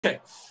Okay,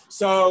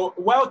 so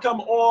welcome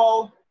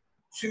all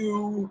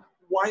to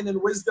Wine and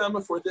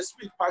Wisdom for this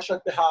week, Parshat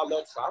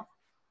Behaalotecha.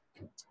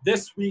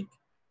 This week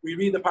we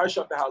read the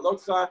Parshat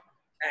Behaalotecha,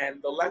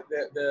 and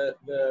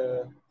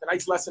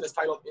tonight's lesson is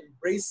titled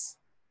 "Embrace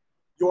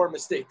Your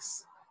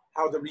Mistakes: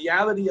 How the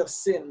Reality of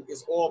Sin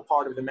is All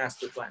Part of the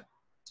Master Plan."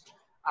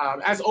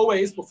 As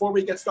always, before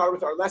we get started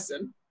with our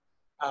lesson,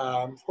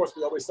 of course,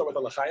 we always start with a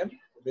l'chaim.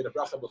 We made a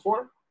bracha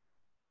before.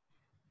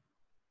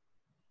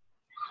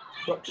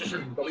 But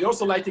we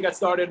also like to get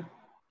started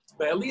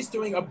by at least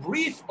doing a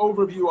brief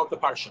overview of the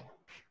parsha.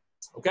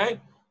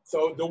 Okay?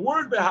 So the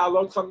word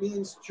Behaalotecha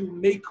means to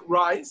make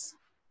rise.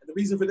 And the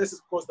reason for this is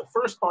because the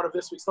first part of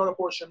this week's Torah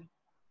portion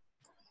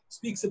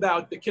speaks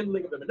about the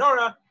kindling of the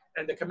menorah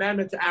and the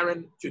commandment to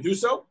Aaron to do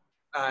so.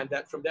 And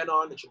that from then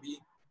on, it should be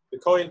the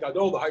Kohen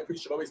Gadol, the high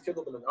priest, should always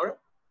kindle the menorah.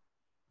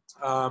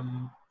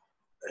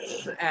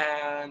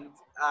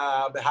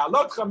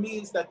 Behaalotecha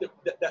means that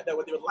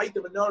when they would light the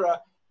menorah,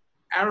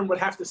 Aaron would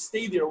have to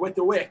stay there with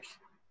the wick.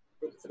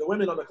 For the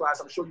women on the class,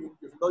 I'm sure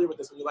you're familiar with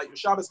this when you light your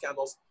Shabbos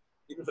candles.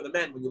 Even for the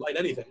men, when you light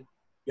anything,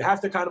 you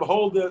have to kind of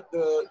hold the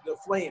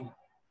flame,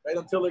 right,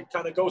 until it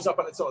kind of goes up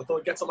on its own, until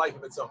it gets a life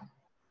of its own.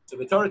 So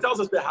the Torah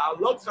tells us,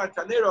 Behaalotecha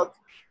kanerot,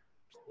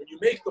 when you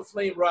make the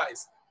flame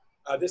rise.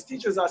 This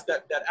teaches us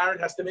that Aaron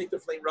has to make the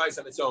flame rise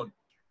on its own.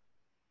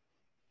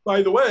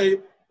 By the way,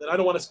 and I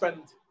don't want to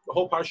spend the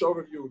whole parsha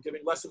overview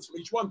giving lessons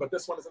from each one, but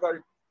this one is a very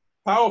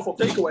powerful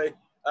takeaway.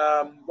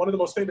 One of the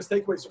most famous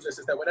takeaways from this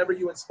is that whenever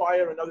you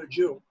inspire another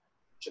Jew,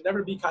 it should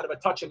never be kind of a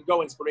touch and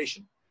go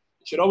inspiration.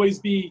 It should always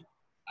be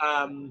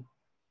that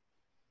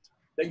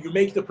you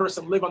make the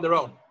person live on their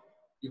own.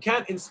 You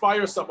can't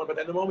inspire someone, but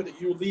at the moment that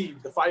you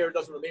leave, the fire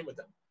doesn't remain with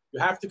them. You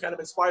have to kind of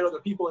inspire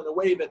other people in a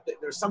way that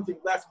there's something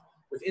left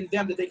within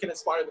them that they can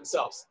inspire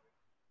themselves.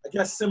 I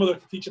guess similar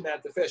to teach a man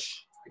to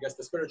fish, I guess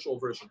the spiritual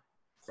version.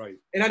 Right.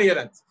 In any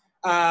event.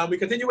 We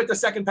continue with the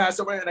second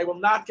Passover, and I will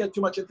not get too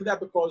much into that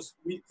because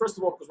first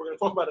of all, because we're going to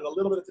talk about it a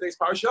little bit in today's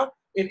parsha,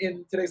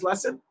 in today's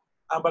lesson,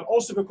 but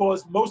also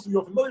because most of you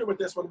are familiar with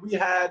this. When we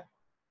had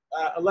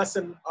a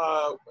lesson,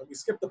 we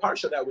skipped the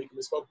parsha that week, and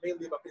we spoke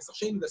mainly about Pesach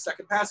Sheni, the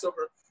second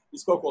Passover. We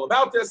spoke all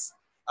about this.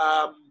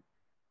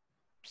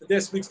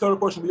 This week's Torah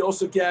portion, we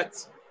also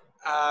get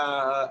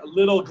a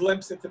little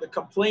glimpse into the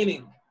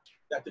complaining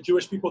that the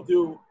Jewish people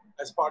do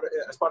as part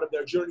of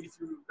their journey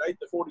through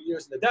the 40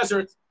 years in the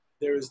desert.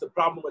 There's the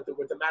problem with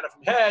the manna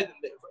from heaven,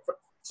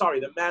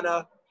 the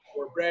manna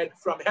or bread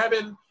from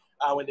heaven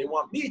when they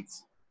want meat,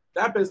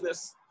 that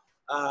business.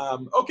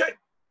 And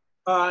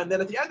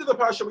then at the end of the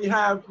parsha, we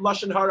have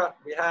Lashon Hara.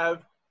 We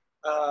have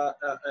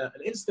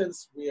an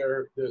instance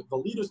where the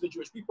leaders of the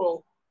Jewish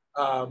people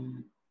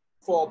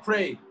fall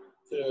prey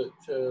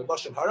to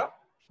Lashon Hara.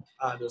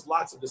 There's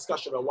lots of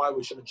discussion about why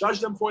we shouldn't judge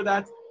them for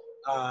that.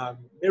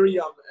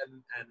 Miriam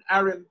and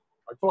Aaron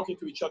are talking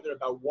to each other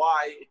about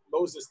why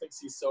Moses thinks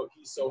he's so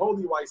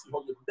holy. Why is he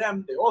holier than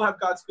them? They all have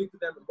God speak to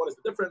them, and what is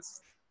the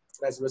difference?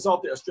 And as a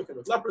result, they are stricken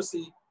with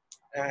leprosy,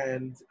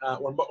 and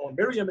or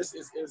Miriam is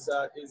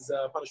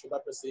punished with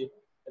leprosy.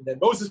 And then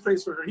Moses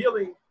prays for her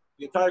healing.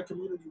 The entire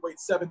community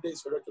waits 7 days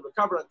for her to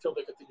recover until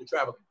they continue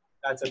traveling.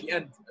 That's at the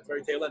end, at the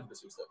very tail end of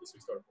this week's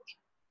Torah portion.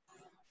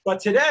 But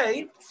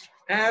today,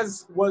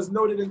 as was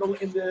noted in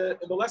the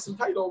lesson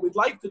title, we'd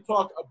like to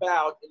talk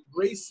about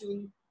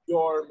embracing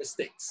your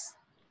mistakes.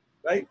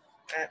 Right?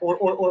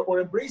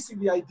 Or embracing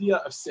the idea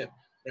of sin.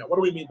 Now, what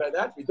do we mean by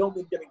that? We don't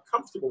mean getting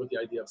comfortable with the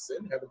idea of sin,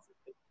 heaven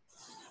forbid.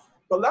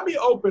 But let me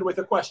open with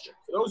a question.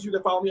 For those of you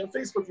that follow me on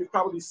Facebook, you've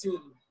probably seen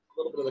a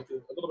little bit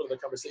of the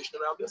conversation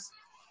around this.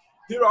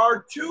 There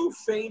are two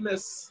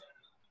famous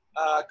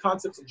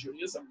concepts in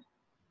Judaism,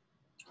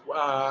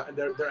 and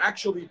they're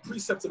actually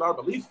precepts of our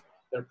belief.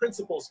 They're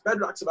principles,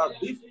 bedrocks of our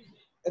belief.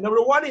 And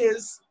number one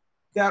is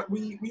that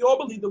we all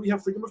believe that we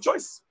have freedom of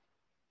choice.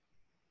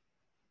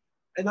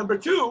 And number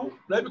two,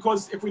 right,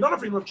 because if we don't have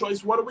freedom of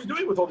choice, what are we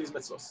doing with all these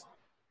mitzvahs?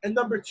 And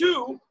number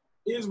two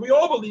is we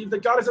all believe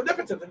that God is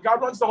omnipotent and God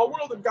runs the whole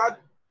world and God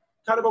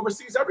kind of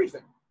oversees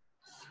everything.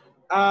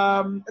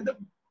 Don't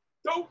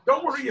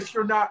worry if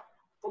you're not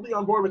fully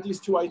on board with these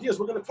two ideas.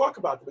 We're going to talk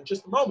about them in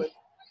just a moment.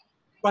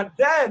 But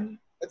then,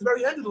 at the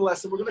very end of the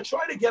lesson, we're going to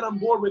try to get on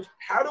board with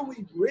how do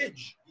we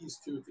bridge these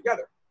two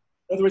together?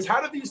 In other words,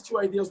 how do these two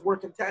ideas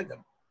work in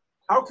tandem?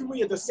 How can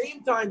we at the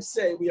same time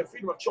say we have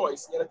freedom of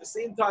choice, yet at the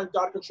same time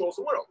God controls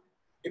the world?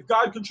 If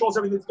God controls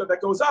everything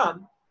that goes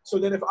on, so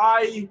then if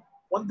I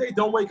one day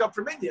don't wake up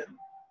from Indian,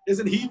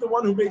 isn't he the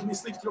one who made me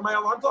sleep through my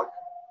alarm clock?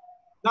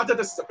 Not that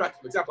this is a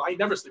practical example. I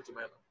never sleep through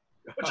my alarm,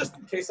 but just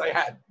in case I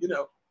had,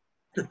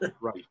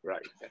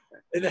 Right.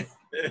 in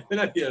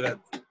any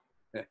event.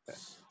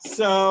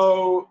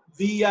 So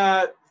the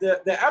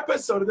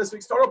episode of this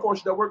week's Torah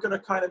portion that we're going to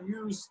kind of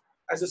use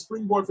as a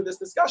springboard for this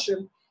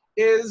discussion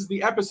is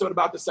the episode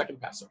about the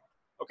second Passover.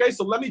 Okay,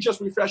 so let me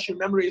just refresh your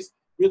memories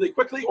really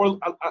quickly, or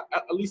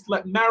at least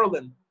let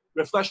Marilyn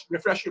refresh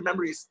your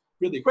memories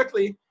really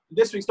quickly. In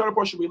this week's Torah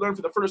portion, we learned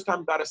for the first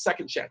time about a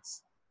second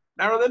chance.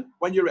 Marilyn,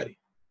 when you're ready.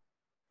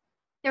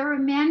 There were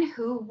men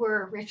who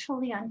were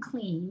ritually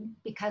unclean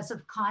because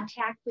of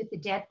contact with the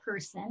dead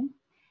person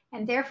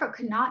and therefore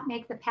could not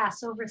make the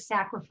Passover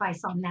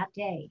sacrifice on that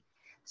day.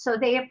 So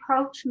they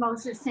approached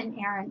Moses and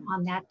Aaron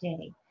on that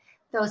day.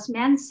 Those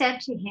men said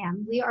to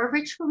him, "We are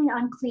ritually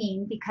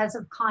unclean because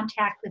of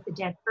contact with the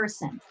dead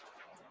person.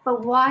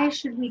 But why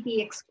should we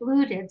be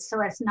excluded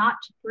so as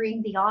not to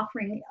bring the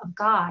offering of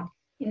God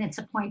in its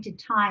appointed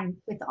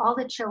time with all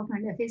the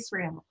children of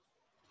Israel?"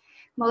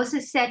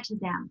 Moses said to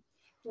them,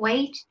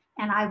 "Wait,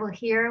 and I will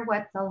hear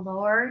what the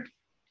Lord..."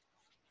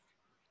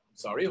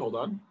 Sorry, hold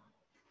on.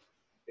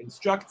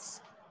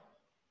 Instructs.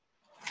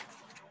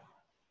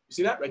 You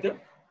see that right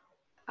there?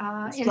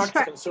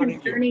 Instruct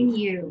concerning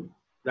you.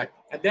 Right.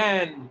 And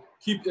then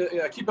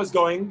keep us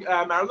going,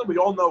 Marilyn. We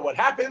all know what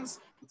happens.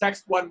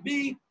 Text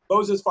 1b,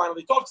 Moses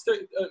finally talks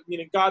to,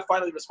 meaning God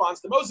finally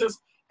responds to Moses.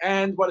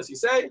 And what does he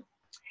say?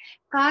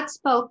 God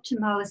spoke to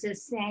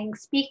Moses saying,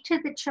 "Speak to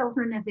the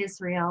children of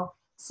Israel,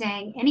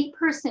 saying, any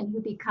person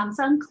who becomes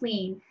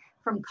unclean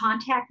from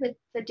contact with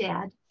the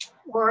dead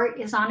or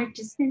is on a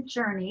distant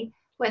journey,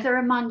 whether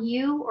among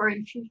you or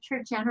in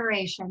future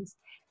generations,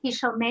 he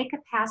shall make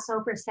a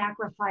Passover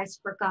sacrifice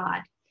for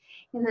God.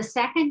 In the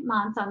second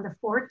month, on the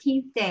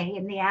 14th day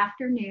in the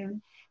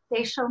afternoon,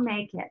 they shall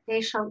make it. They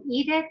shall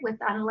eat it with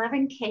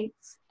unleavened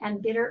cakes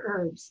and bitter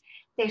herbs.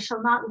 They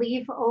shall not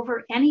leave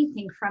over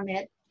anything from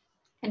it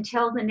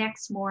until the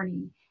next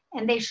morning,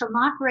 and they shall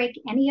not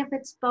break any of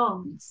its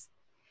bones.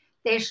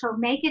 They shall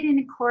make it in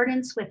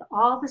accordance with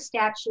all the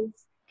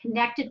statutes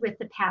connected with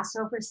the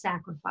Passover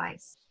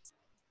sacrifice."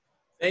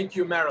 Thank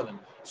you, Marilyn.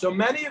 So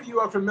many of you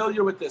are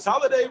familiar with this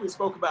holiday. We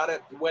spoke about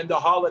it when the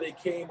holiday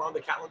came on the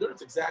calendar.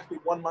 It's exactly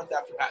 1 month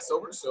after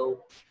Passover.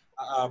 So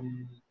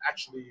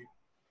actually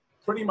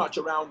pretty much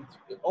around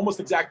almost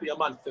exactly a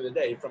month to the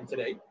day from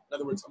today. In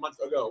other words, a month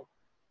ago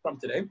from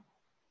today.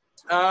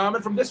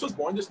 And from this was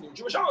born this new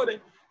Jewish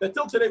holiday that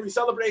till today we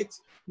celebrate,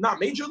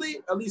 not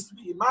majorly, at least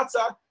we eat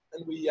matzah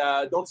and we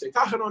don't say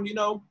tacharon, you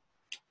know.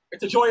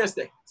 It's a joyous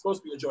day. It's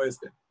supposed to be a joyous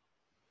day.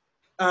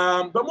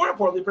 But more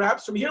importantly,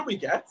 perhaps from here we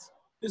get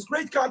this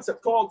great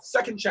concept called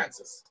second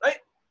chances,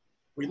 right?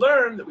 We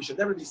learn that we should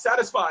never be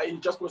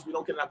satisfied just because we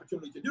don't get an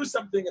opportunity to do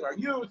something in our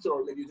youth,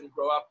 or maybe you didn't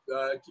grow up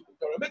keeping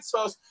Torah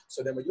mitzvahs.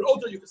 So then when you're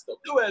older, you can still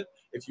do it.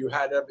 If you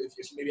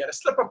maybe had a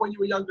slip up when you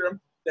were younger,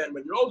 then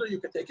when you're older, you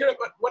can take care of it.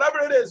 But whatever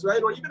it is,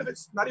 right? Or even if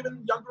it's not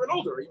even younger and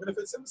older, even if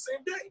it's in the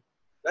same day,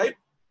 right?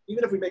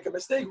 Even if we make a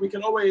mistake, we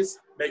can always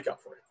make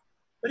up for it.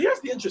 But here's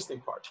the interesting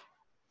part.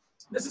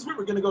 This is where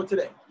we're going to go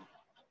today.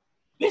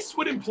 This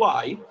would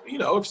imply, you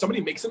know, if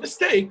somebody makes a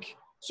mistake,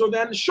 so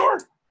then sure,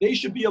 they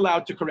should be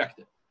allowed to correct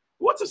it.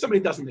 What if somebody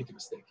doesn't make a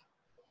mistake?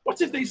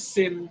 What if they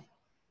sin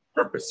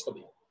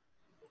purposefully?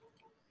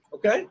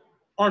 Okay,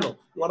 Arnold,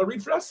 you want to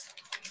read for us?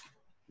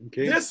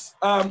 Okay. This,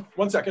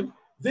 1 second.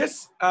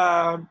 This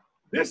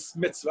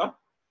mitzvah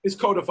is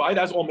codified,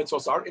 as all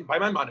mitzvahs are, by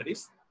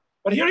Maimonides.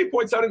 But here he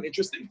points out an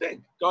interesting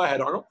thing. Go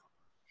ahead, Arnold.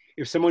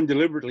 If someone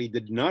deliberately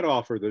did not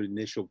offer the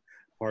initial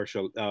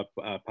partial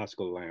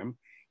paschal lamb,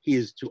 he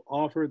is to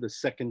offer the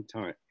second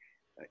time.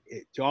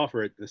 To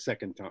offer it the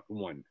second time.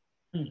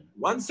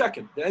 1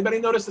 second. Did anybody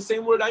notice the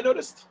same word I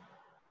noticed?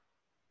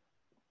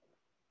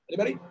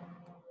 Anybody?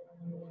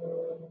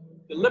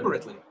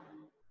 Deliberately.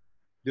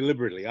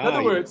 Deliberately. In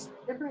other words,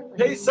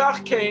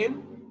 Pesach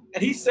came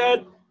and he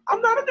said,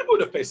 "I'm not in the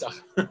mood of Pesach."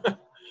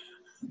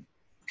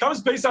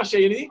 Comes Pesach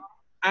Sheni,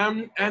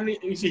 and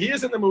you see, he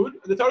is in the mood.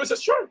 And the Torah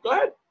says, "Sure, go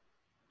ahead.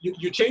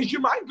 You changed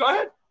your mind. Go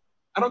ahead."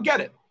 I don't get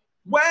it.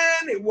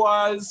 When it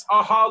was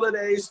a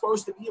holiday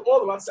supposed to be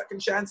all about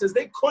second chances,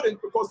 they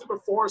couldn't because they were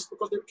forced,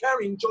 because they were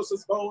carrying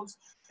Joseph's bones.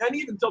 And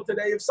even till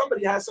today, if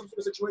somebody has some sort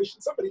of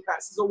situation, somebody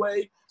passes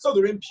away, so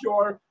they're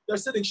impure, they're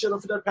sitting shiva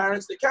for their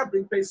parents, they can't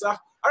bring Pesach.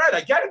 All right, I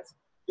get it.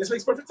 This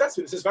makes perfect sense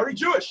to me. This is very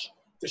Jewish.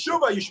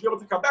 Teshuva, you should be able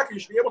to come back, or you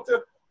should be able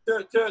to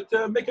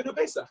make a new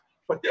Pesach.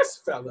 But this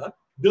fella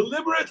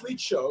deliberately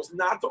chose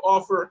not to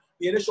offer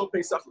the initial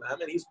Pesach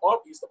lamb, and he's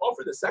to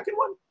offer the second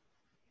one.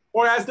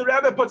 Or as the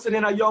Rebbe puts it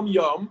in a Yom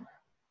Yom,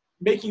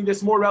 making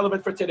this more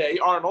relevant for today,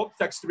 Arnold,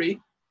 text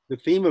 3. The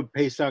theme of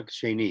Pesach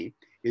Sheni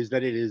is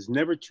that it is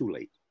never too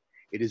late.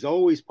 It is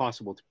always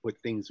possible to put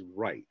things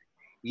right,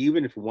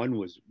 even if one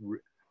was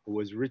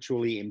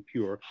ritually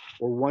impure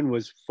or one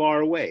was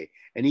far away.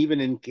 And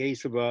even in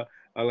case of a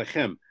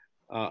lechem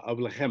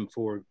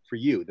for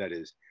you, that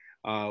is,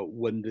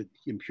 when the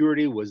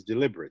impurity was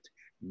deliberate,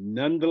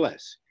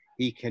 nonetheless,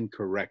 he can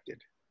correct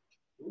it.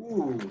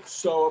 Ooh,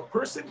 so a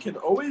person can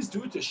always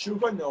do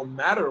teshuvah no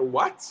matter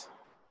what?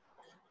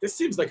 This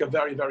seems like a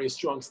very, very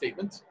strong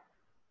statement.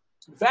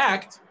 In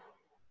fact,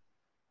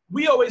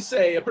 we always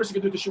say a person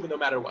can do teshuvah no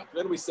matter what.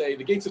 Then we say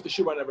the gates of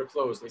teshuvah are never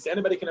closed. We say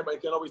anybody can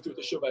always do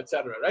teshuvah,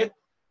 etc. Right?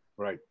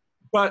 Right.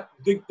 But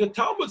the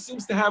Talmud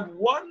seems to have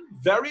one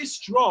very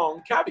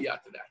strong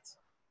caveat to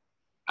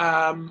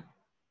that,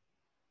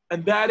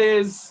 and that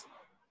is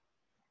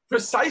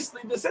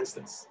precisely this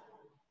instance.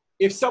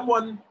 If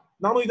someone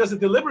not only does it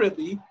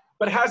deliberately,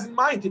 but has in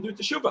mind to do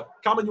teshuvah.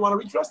 Kalman, you want to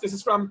read for us? This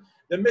is from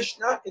the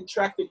Mishnah in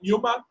Tractate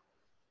Yuma,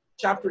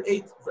 chapter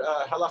 8,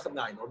 halacha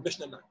 9, or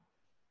Mishnah 9.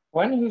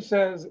 One who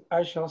says,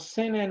 I shall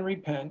sin and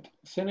repent,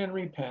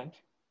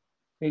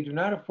 they do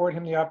not afford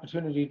him the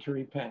opportunity to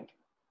repent.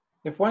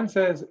 If one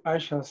says, I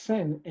shall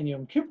sin and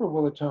Yom Kippur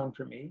will atone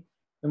for me,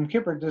 Yom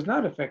Kippur does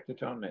not affect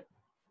atonement.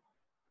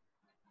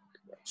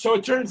 So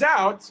it turns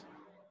out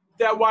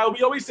that while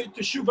we always say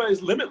teshuvah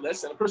is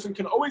limitless and a person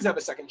can always have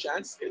a second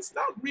chance, it's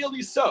not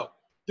really so.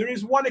 There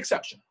is one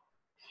exception.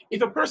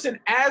 If a person,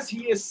 as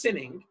he is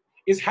sinning,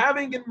 is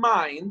having in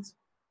mind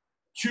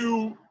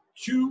to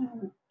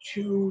do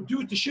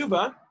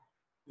teshuvah,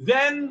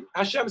 then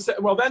Hashem said,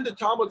 well, then the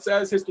Talmud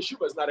says his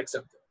teshuvah is not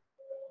accepted.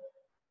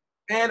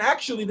 And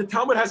actually, the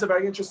Talmud has a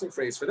very interesting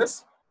phrase for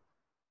this,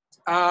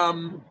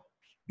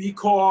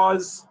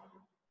 because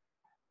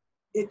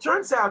it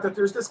turns out that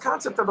there's this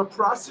concept of a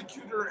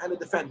prosecutor and a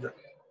defender.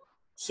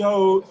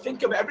 So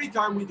think of every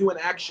time we do an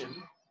action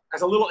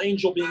as a little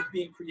angel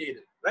being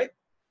created, right?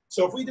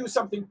 So if we do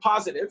something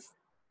positive,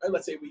 right,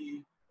 let's say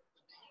we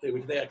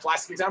take a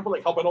classic example,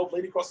 like help an old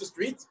lady cross the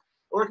street,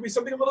 or it could be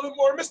something a little bit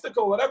more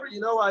mystical, whatever,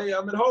 I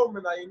am at home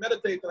and I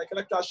meditate and I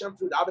connect to Hashem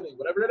through davening,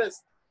 whatever it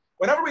is.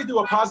 Whenever we do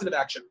a positive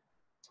action,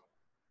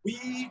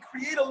 we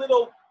create a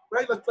little,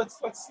 right, let's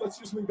do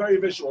something very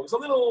visual. There's a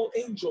little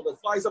angel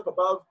that flies up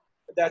above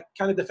that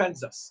kind of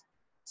defends us,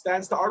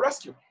 stands to our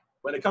rescue.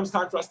 When it comes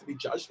time for us to be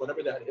judged,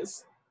 whatever that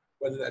is,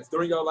 whether that's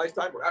during our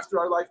lifetime or after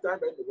our lifetime,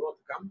 right, in the world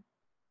to come,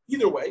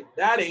 either way,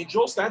 that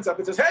angel stands up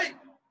and says, hey,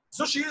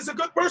 so she is a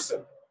good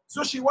person.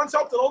 So she once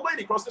helped an old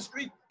lady cross the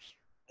street.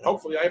 And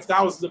hopefully I have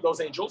thousands of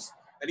those angels.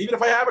 And even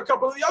if I have a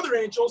couple of the other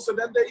angels, so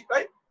then they,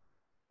 right?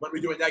 When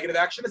we do a negative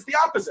action, it's the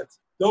opposite.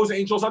 Those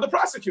angels are the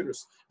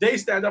prosecutors. They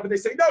stand up and they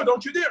say, no,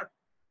 don't you dare.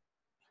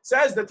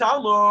 Says the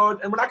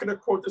Talmud, and we're not going to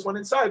quote this one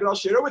inside, but I'll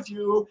share it with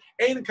you.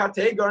 Ein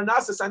kategar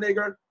nasa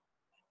sanegar.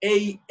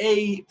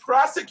 A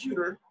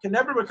prosecutor can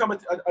never become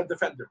a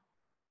defender.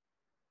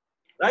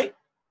 Right?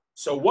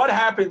 So what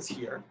happens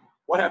here?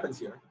 When a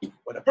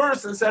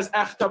person says,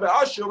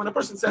 when a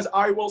person says,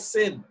 I will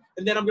sin,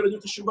 and then I'm going to do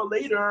teshuvah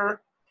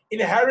later,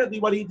 inherently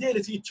what he did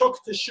is he took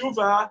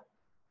teshuvah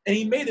and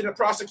he made it a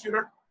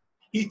prosecutor.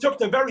 He took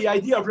the very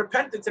idea of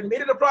repentance and he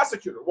made it a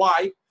prosecutor.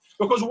 Why?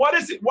 Because what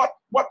is it? What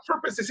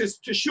purpose is his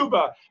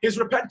teshuvah, his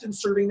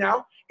repentance serving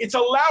now? It's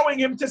allowing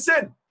him to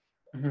sin,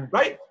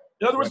 right?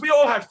 In other words, we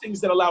all have things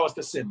that allow us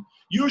to sin.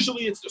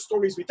 Usually it's the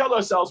stories we tell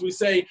ourselves. We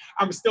say,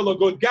 I'm still a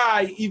good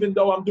guy even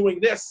though I'm doing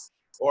this,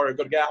 or a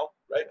good gal,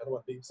 right? I don't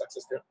want to be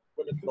sexist here.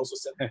 Women can also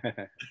sin.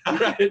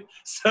 Right?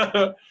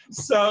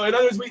 So in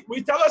other words,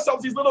 we tell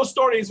ourselves these little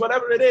stories,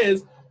 whatever it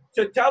is,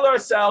 to tell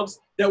ourselves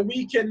that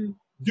we can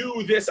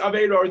do this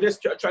avera or this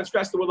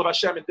transgress the will of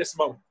Hashem in this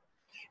moment.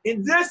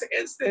 In this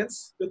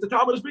instance, that the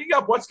Talmud is bringing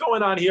up, what's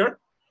going on here?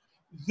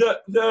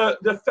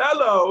 The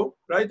fellow,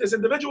 right, this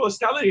individual is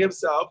telling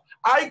himself,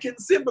 I can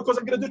sin because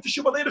I'm going to do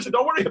teshuvah later, so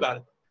don't worry about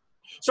it.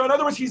 So in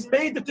other words, he's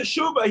made the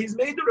teshuvah, he's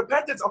made the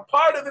repentance a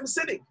part of him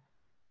sinning.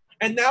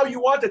 And now you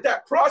want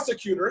that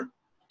prosecutor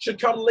should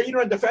come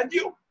later and defend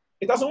you?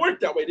 It doesn't work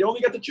that way. They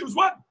only get to choose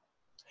one.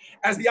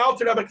 As the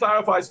Alter Rebbe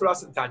clarifies for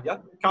us in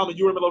Tanya, Kalman,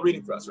 you were in the middle of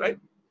reading for us, right?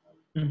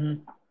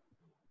 Mm-hmm.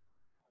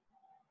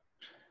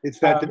 It's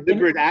that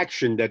deliberate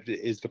action that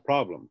is the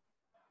problem.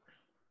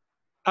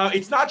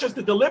 It's not just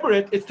the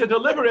deliberate, it's the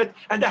deliberate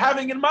and the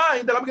having in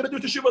mind that I'm going to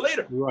do teshuvah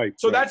later. Right.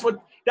 So right.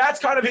 that's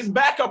kind of his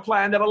backup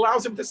plan that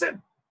allows him to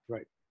sin.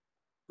 Right.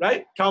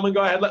 Right? Kalman,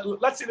 go ahead.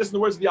 Let's see this in the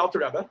words of the Alter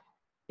Rebbe.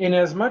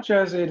 Inasmuch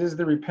as it is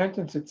the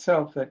repentance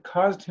itself that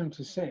caused him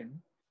to sin,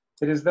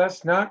 it is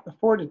thus not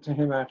afforded to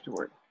him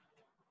afterward.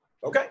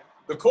 Okay,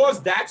 because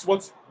that's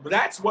what's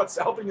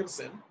helping him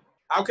sin.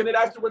 How can it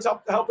afterwards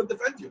help and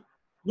defend you?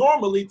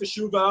 Normally,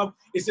 teshuvah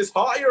is this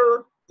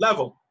higher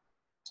level.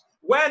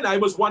 When I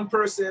was one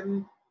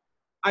person,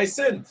 I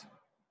sinned.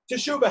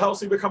 Teshuvah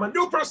helps me become a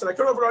new person. I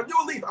turn over a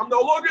new leaf. I'm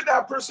no longer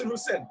that person who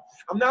sinned.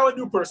 I'm now a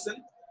new person.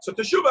 So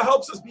teshuvah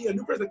helps us be a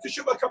new person.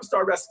 Teshuvah comes to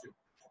our rescue.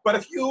 But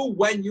if you,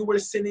 when you were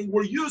sinning,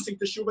 were using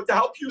teshuvah to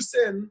help you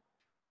sin,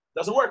 it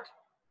doesn't work.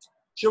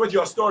 Share with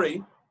you a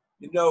story.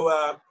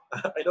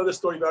 I know this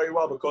story very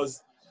well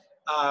because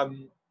I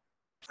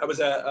was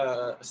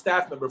a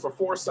staff member for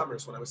 4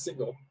 summers when I was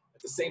single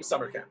at the same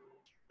summer camp.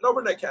 An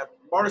overnight camp,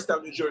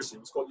 Morristown, New Jersey. It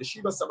was called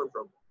Yeshiva Summer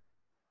Program.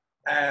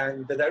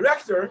 And the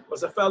director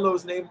was a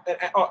fellow's name.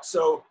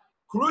 So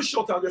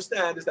crucial to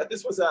understand is that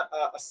this was a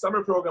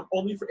summer program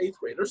only for 8th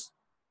graders.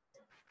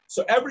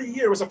 So every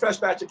year was a fresh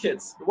batch of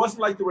kids. It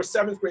wasn't like there were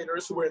 7th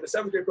graders who were in the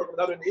 7th grade program,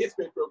 another in the 8th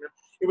grade program.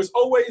 It was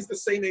always the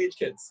same age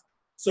kids.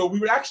 So we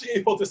were actually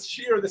able to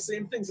share the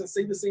same things and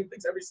say the same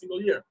things every single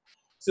year.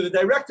 So the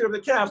director of the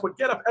camp would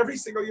get up every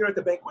single year at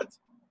the banquet,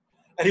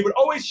 and he would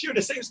always share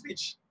the same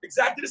speech,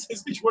 exactly the same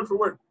speech, word for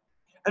word.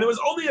 And it was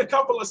only a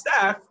couple of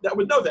staff that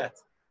would know that,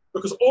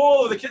 because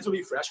all of the kids would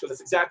be fresh, because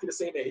it's exactly the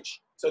same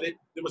age. So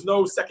there was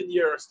no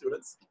second-year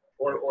students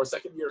or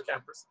second-year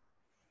campers.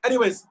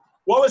 Anyways,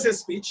 what was his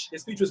speech?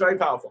 His speech was very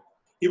powerful.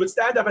 He would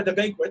stand up at the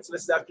banquet, so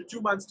this is after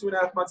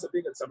 2.5 months of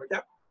being at summer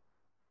camp,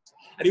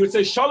 and he would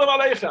say, Shalom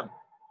Aleichem.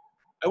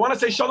 I want to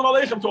say Shalom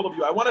Aleichem to all of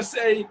you. I want to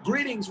say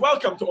greetings,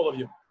 welcome to all of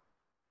you.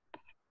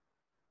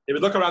 They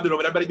would look around the room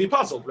and everybody be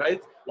puzzled,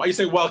 right? Why are you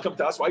saying welcome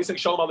to us? Why are you saying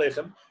shalom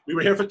aleichem? We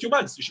were here for 2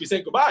 months. You should be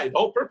saying goodbye. The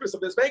whole purpose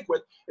of this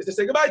banquet is to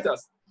say goodbye to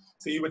us.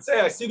 So he would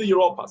say, I see that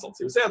you're all puzzled.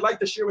 So he would say, I'd like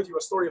to share with you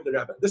a story of the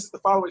Rebbe. This is the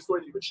following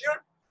story that he would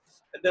share.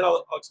 And then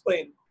I'll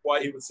explain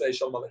why he would say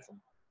shalom aleichem.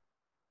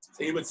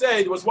 So he would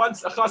say, there was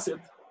once a chassid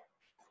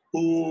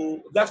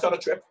who left on a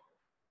trip.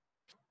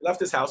 He left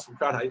his house from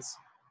Crown Heights.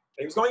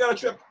 And he was going on a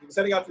trip. He was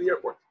heading out to the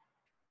airport.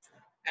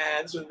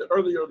 And this was in the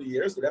early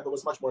years. The Rebbe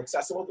was much more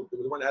accessible.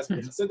 There weren't as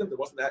many chassidim. There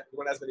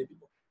weren't as many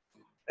people.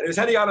 And he was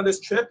heading out on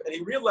this trip, and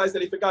he realized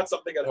that he forgot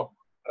something at home.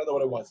 I don't know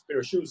what it was. A pair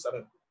of shoes. I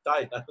don't know.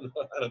 Tie. I don't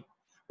know.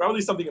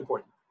 Probably something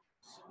important.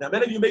 Now,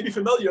 many of you may be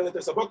familiar that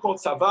there's a book called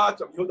Savat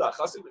Rabbi Yehuda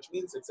Chassid, which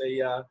means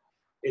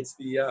it's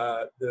the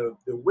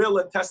will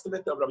and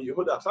testament of Rabbi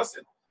Yehuda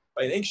Chassid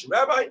by an ancient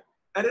rabbi,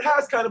 and it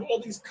has kind of all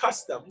these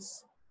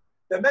customs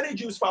that many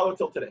Jews follow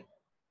till today.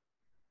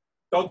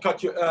 Don't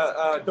cut your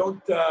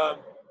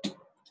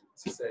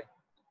what's he say?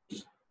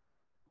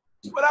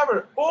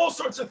 Whatever, all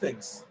sorts of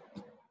things.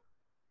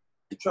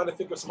 I'm trying to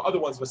think of some other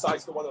ones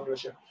besides the one I'm going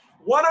to share.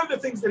 One of the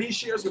things that he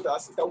shares with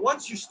us is that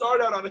once you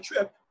start out on a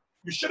trip,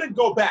 you shouldn't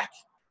go back.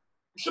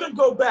 You shouldn't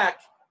go back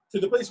to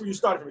the place where you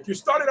started from. If you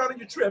started out on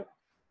your trip,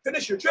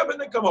 finish your trip and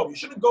then come home. You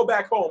shouldn't go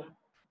back home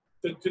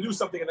to do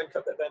something and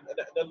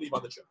then leave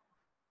on the trip.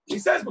 He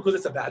says because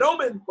it's a bad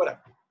omen,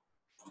 whatever.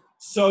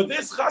 So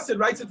this chassid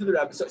writes it to the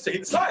Rebbe. So he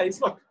decides,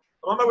 look,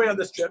 I'm on my way on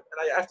this trip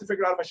and I have to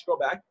figure out if I should go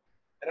back.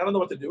 And I don't know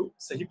what to do.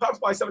 So he pops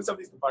by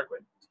 770 Eastern Parkway.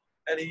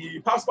 And he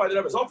pops by the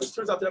Rebbe's office.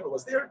 Turns out the Rebbe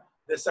was there.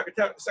 The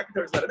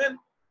secretaries let him in. And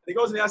he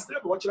goes and he asks the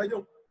Rebbe, what should I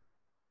do?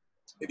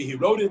 Maybe he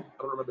wrote it.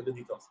 I don't remember the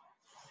details.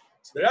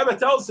 So the Rebbe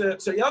tells him,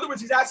 so in other words,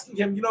 he's asking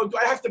him, do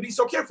I have to be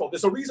so careful?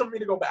 There's a reason for me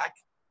to go back.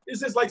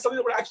 This is like something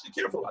that we're actually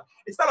careful about.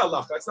 It's not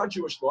halacha. It's not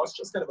Jewish law. It's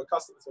just kind of a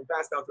custom that's been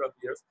passed down throughout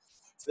the years.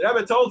 So the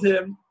Rebbe told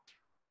him,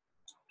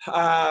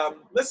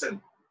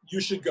 listen, you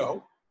should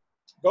go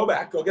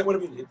back, go get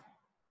whatever you need.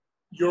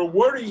 You're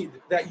worried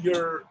that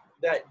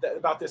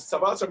about this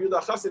tzavas Rabbi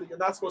Yehuda Chassid, that you're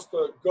not supposed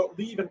to go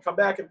leave and come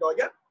back and go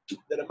again,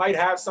 that it might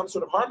have some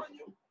sort of harm on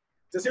you.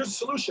 Because here's a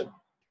solution.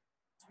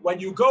 When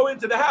you go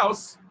into the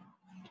house,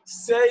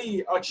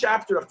 say a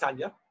chapter of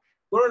Tanya,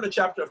 learn a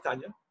chapter of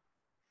Tanya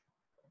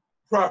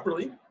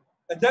properly,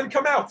 and then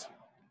come out.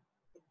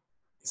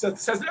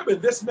 Says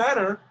in this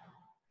manner,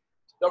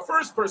 the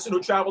first person who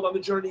traveled on the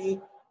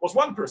journey was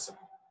one person.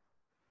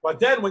 But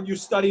then when you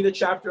study the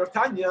chapter of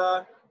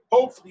Tanya,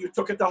 hopefully you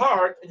took it to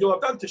heart and you'll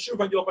have done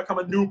teshuvah and you'll become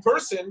a new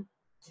person.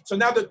 So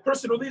now the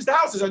person who leaves the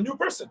house is a new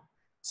person.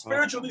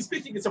 Spiritually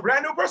speaking, it's a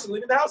brand new person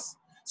leaving the house.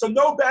 So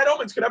no bad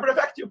omens could ever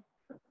affect you.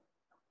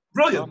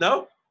 Brilliant,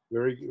 no?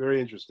 Very,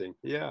 very interesting.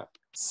 Yeah.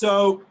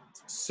 So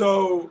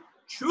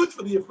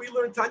truthfully, if we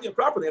learn Tanya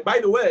properly, and by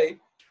the way,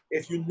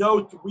 if you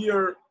note, we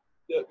are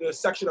the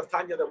section of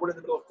Tanya that we're in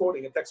the middle of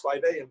quoting in text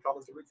 5a, and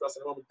Collins will read for us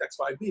in a moment, text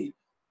 5b,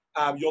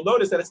 you'll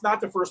notice that it's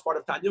not the first part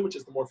of Tanya, which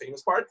is the more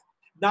famous part,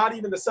 not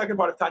even the second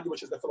part of Tanya,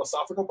 which is the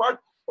philosophical part,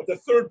 but the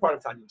third part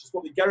of Tanya, which is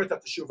called the Geret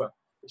HaTeshuvah,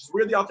 which is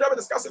where the Alter Rebbe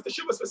discusses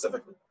Teshuvah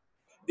specifically.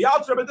 The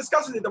Alter Rebbe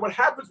discusses that what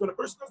happens when a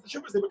person does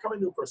Teshuvah is they become a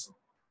new person.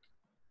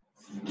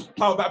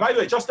 Oh, by the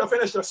way, just to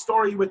finish the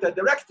story with the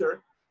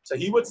director, so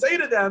he would say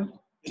to them,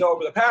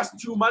 over the past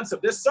 2 months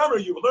of this summer,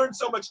 you've learned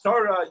so much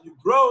Torah, you've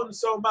grown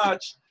so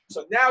much,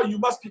 so now you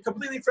must be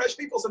completely fresh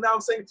people. So now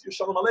I'm saying to you,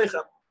 Shalom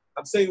Aleichem.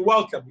 I'm saying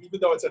welcome, even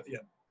though it's at the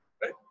end.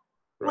 Right?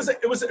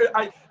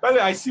 By the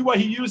way, I see why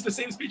he used the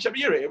same speech every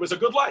year. It was a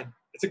good line.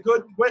 It's a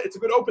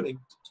good opening.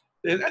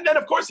 And then,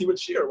 of course, he would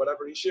share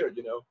whatever he shared,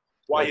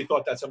 why he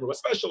thought that summer was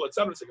special,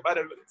 etc.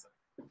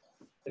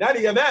 In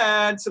any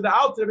event, so the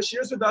Alter Rebbe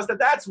shares with us that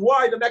that's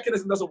why the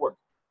mechanism doesn't work.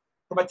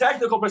 From a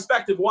technical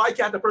perspective, why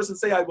can't the person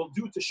say, I will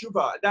do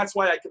teshuvah, and that's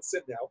why I can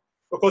sin now?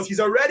 Because he's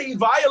already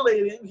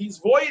he's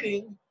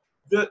voiding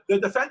the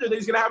defender that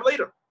he's going to have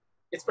later.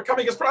 It's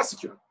becoming his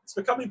prosecutor. It's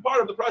becoming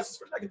part of the process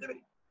for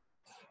negativity.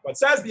 But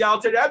says the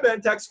Alter Rebbe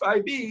in text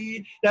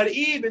 5b, that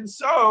even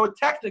so,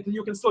 technically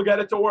you can still get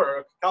it to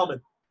work. Kalman.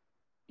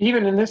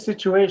 Even in this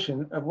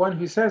situation of one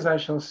who says, I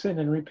shall sin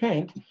and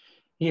repent,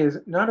 he is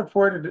not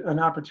afforded an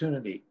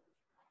opportunity.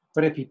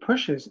 But if he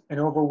pushes and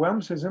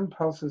overwhelms his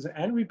impulses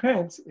and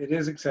repents, it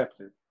is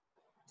accepted.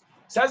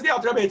 Says the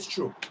Alter Rebbe, it's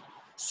true.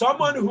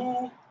 Someone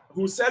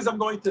who says, I'm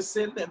going to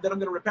sin and then I'm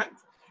going to repent,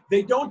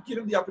 they don't give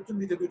him the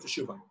opportunity to do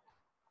teshuvah.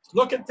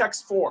 Look at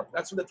text 4.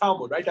 That's from the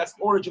Talmud, right? That's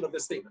the origin of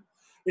this statement.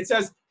 It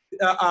says,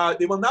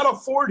 they will not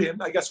afford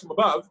him, I guess from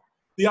above,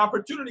 the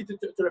opportunity to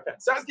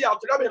repent. Says the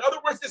Alter Rebbe, in other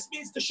words, this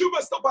means teshuvah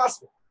is still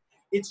possible.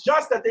 It's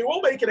just that they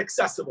will make it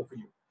accessible for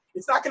you.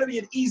 It's not going to be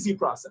an easy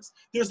process.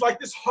 There's like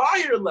this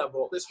higher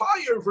level, this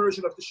higher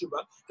version of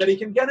teshuvah that he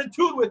can get in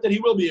tune with that he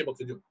will be able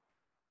to do.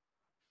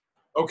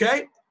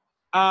 Okay?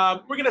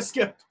 We're going to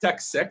skip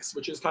text 6,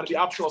 which is kind of the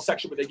optional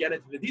section where they get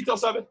into the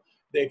details of it.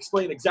 They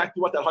explain exactly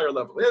what that higher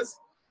level is.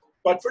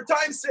 But for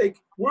time's sake,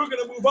 we're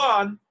going to move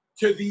on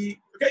to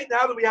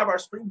now that we have our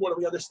springboard and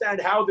we understand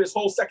how this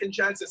whole second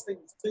chances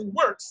thing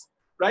works,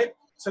 right?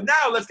 So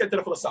now let's get to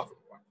the philosophical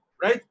part,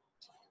 right?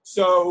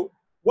 So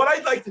what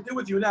I'd like to do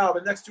with you now,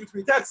 the next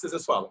 2-3 texts, is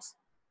as follows.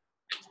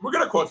 We're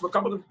going to quote from a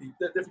couple of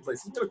different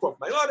places. We're going to quote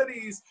from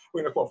Maimonides,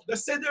 we're going to quote from the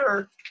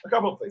Siddur, a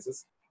couple of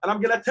places. And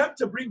I'm going to attempt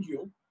to bring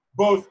you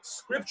both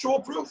scriptural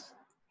proof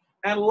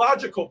and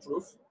logical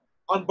proof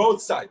on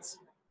both sides.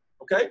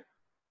 Okay?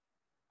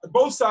 On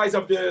both sides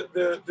of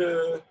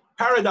the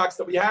paradox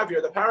that we have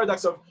here, the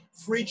paradox of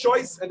free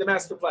choice and the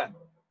master plan.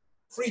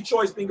 Free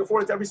choice being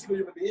afforded to every single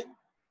human being,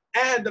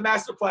 and the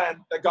master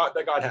plan that God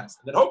has.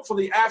 And then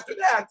hopefully after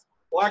that,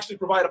 we'll actually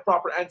provide a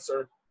proper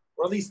answer,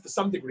 or at least to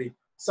some degree,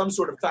 some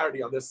sort of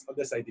clarity on this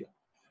idea.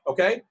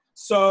 Okay?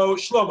 So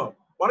Shlomo,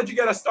 why don't you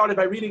get us started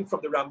by reading from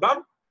the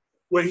Rambam,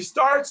 where he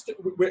starts,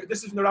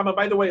 this is from the Rambam,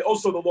 by the way,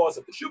 also the laws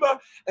of Teshuvah,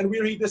 and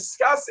where he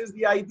discusses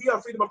the idea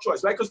of freedom of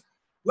choice, right? Because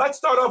let's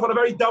start off on a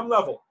very dumb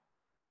level.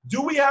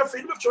 Do we have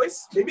freedom of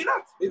choice? Maybe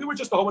not. Maybe we're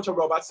just a whole bunch of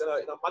robots in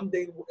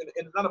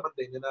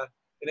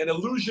an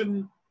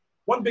illusion,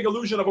 one big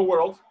illusion of a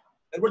world,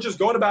 and we're just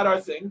going about our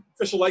thing.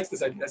 Fischl likes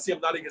this idea. I see him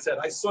nodding his head.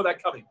 I saw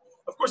that coming.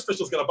 Of course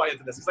Fischl's going to buy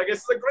into this. He's like,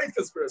 it's a great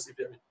conspiracy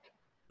theory.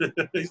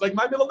 He's like,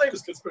 my middle name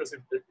is conspiracy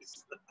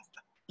theories.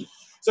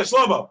 So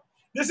Shlomo,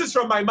 this is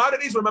from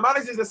Maimonides, where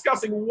Maimonides is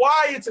discussing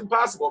why it's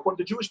impossible,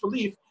 according to Jewish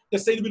belief, to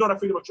say that we don't have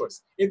freedom of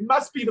choice. It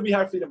must be that we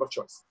have freedom of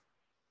choice.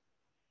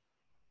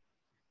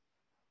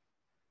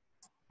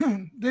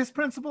 This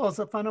principle is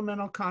a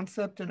fundamental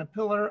concept and a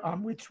pillar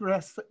on which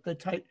rests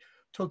the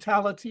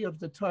totality of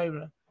the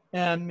Torah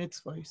and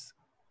mitzvahs.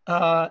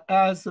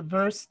 As the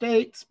verse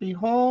states,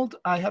 behold,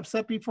 I have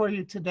set before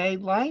you today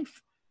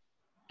life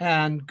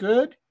and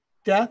good,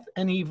 death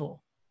and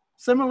evil.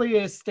 Similarly,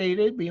 as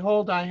stated,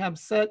 behold, I have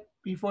set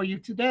before you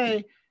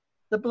today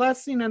the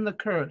blessing and the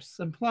curse,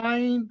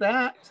 implying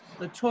that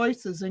the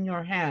choice is in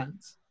your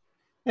hands.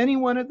 Any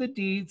one of the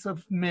deeds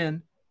of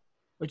men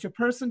which a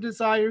person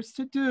desires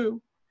to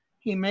do,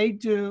 he may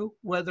do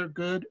whether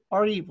good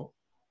or evil.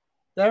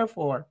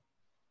 Therefore,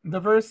 the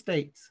verse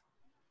states,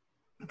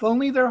 if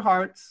only their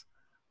hearts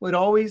would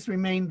always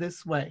remain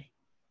this way.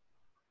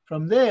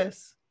 From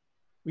this,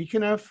 we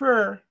can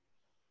infer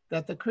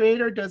that the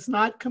Creator does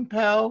not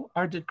compel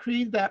or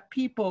decree that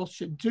people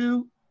should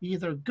do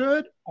either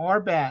good or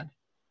bad.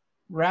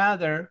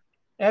 Rather,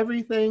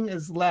 everything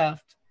is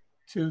left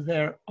to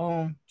their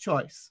own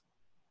choice.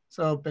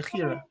 So,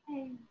 Bechira.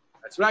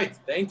 That's right.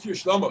 Thank you,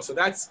 Shlomo. So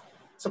that's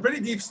some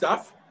pretty deep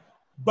stuff,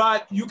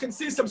 but you can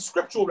see some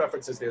scriptural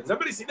references there. Does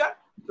everybody see that?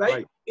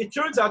 Right? It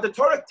turns out the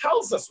Torah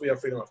tells us we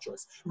have freedom of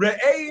choice. Right?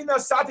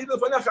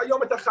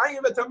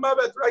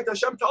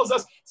 Hashem tells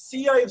us,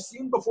 see, I have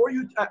seen before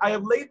you, I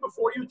have laid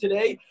before you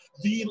today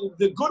the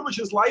good, which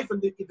is life,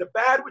 and the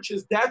bad, which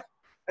is death,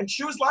 and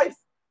choose life.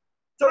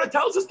 Torah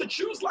tells us to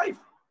choose life,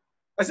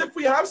 as if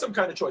we have some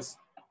kind of choice.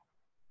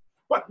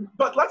 But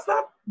let's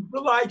not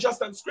rely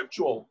just on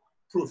scriptural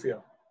proof here.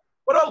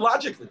 What about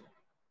logically?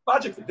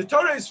 Logically, the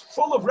Torah is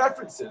full of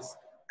references,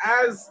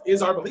 as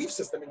is our belief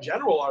system in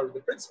general.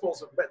 The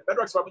principles of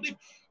bedrocks of our belief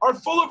are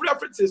full of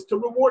references to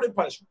reward and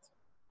punishment,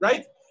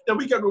 right? That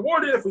we get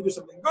rewarded if we do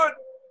something good,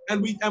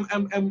 and we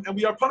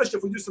are punished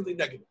if we do something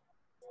negative,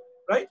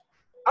 right?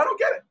 I don't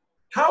get it.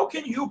 How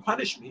can you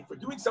punish me for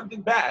doing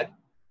something bad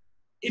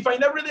if I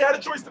never really had a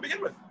choice to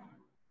begin with?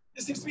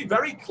 This seems to be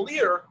very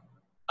clear,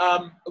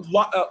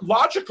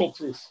 logical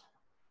proof.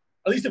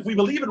 At least if we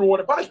believe in reward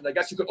and punishment, I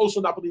guess you could also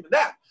not believe in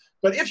that.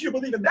 But if you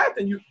believe in that,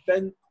 then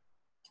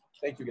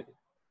thank you, Gideon.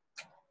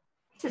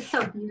 This is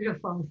so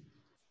beautiful.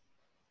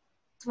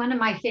 It's one of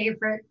my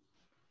favorite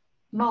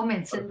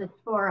moments in the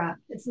Torah.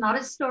 It's not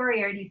a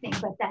story or anything,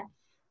 but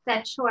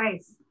that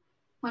choice.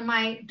 When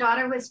my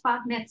daughter was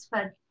bat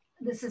mitzvah,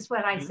 this is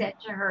what I said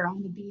to her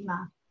on the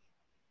bima.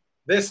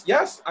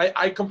 Yes,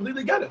 I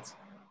completely get it.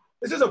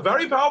 This is a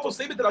very powerful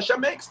statement that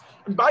Hashem makes.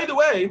 And by the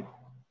way,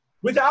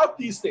 without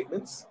these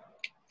statements,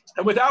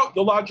 and without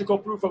the logical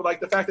proof of like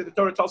the fact that the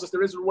Torah tells us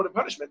there is reward and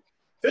punishment,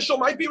 Fischl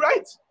might be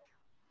right.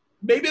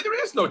 Maybe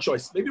there is no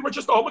choice. Maybe we're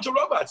just a whole bunch of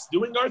robots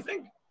doing our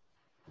thing,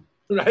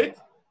 right?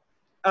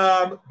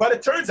 But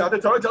it turns out the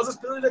Torah tells us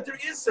clearly that there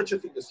is such a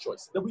thing as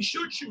choice, that we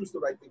should choose the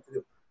right thing to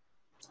do.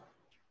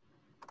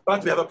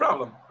 But we have a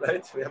problem,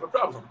 right? We have a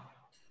problem,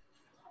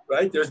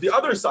 right? There's the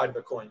other side of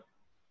the coin,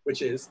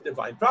 which is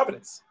divine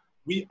providence.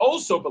 We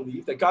also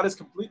believe that God is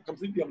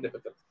completely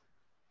omnipotent.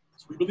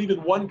 So we believe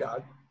in one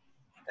God.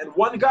 And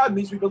one God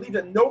means we believe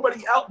that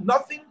nobody else,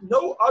 nothing,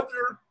 no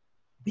other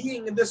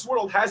being in this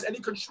world has any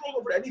control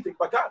over anything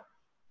but God.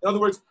 In other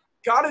words,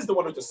 God is the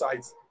one who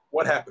decides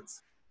what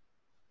happens.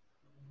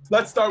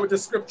 Let's start with the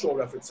scriptural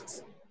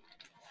references.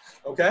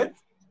 Okay?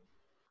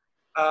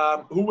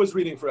 Who was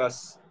reading for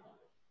us?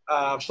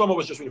 Shlomo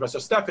was just reading for us. So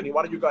Stephanie,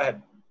 why don't you go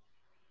ahead?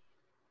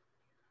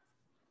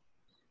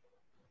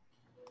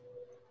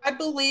 I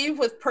believe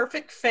with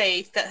perfect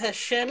faith that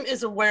Hashem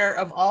is aware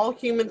of all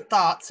human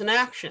thoughts and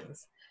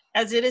actions.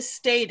 As it is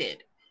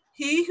stated,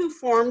 he who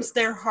forms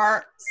their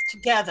hearts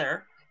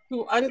together,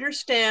 who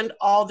understand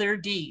all their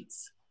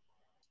deeds.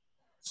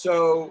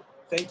 So,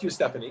 thank you,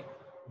 Stephanie.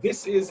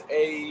 This is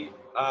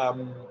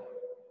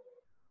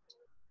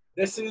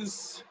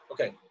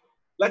okay.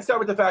 Let's start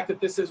with the fact that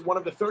this is one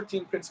of the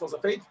 13 principles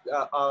of faith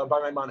by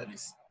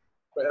Maimonides.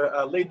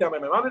 laid down by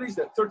Maimonides,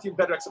 the 13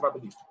 bedrocks of our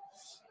belief.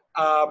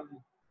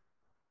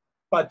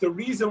 But the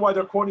reason why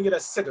they're quoting it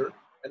as Siddur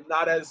and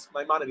not as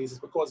Maimonides is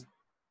because,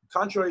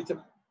 contrary to,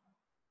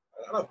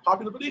 I don't know,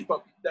 popular belief,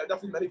 but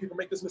definitely many people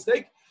make this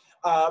mistake.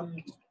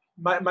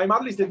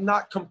 Maimonides did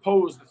not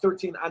compose the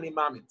 13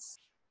 animamins.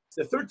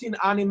 The 13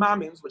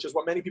 animamins, which is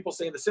what many people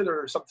say in the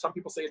Siddur, some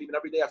people say it even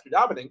every day after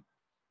davening,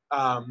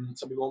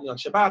 some people only on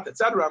Shabbat,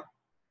 etc.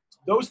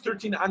 Those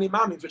 13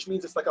 animamins, which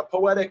means it's like a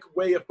poetic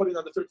way of putting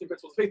on the 13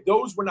 principles of faith,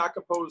 those were not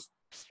composed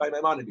by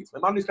Maimonides.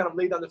 Maimonides kind of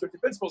laid down the 13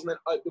 principles, and then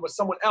there was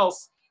someone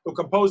else who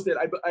composed it.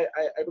 I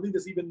believe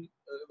there's even,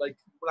 we're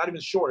not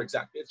even sure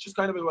exactly. It's just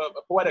kind of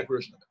a poetic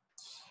version of it.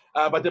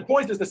 But the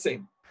point is the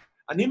same.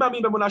 I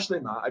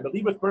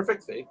believe with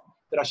perfect faith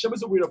that Hashem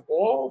is aware of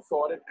all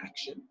thought and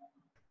action.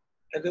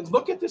 And then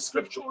look at this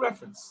scriptural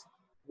reference.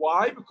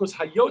 Why? Because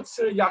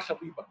Hayotzer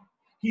Yachaliba,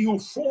 he who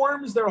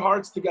forms their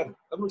hearts together. In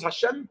other words,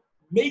 Hashem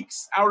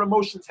makes our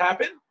emotions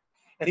happen,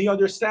 and he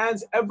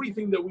understands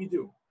everything that we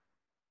do.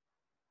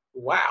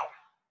 Wow.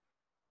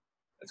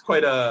 That's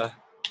quite a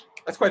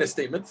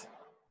statement.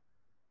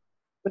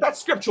 But that's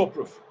scriptural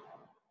proof.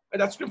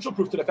 And that's scriptural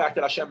proof to the fact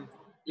that Hashem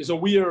is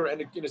aware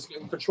and is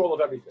in control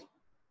of everything.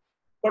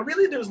 But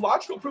really, there's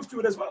logical proof to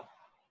it as well.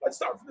 Let's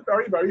start from the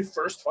very, very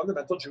first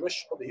fundamental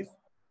Jewish belief,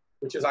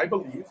 which is I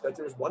believe that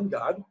there's one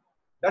God.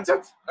 That's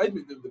it. Right?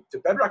 The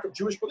bedrock of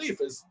Jewish belief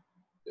is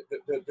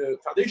the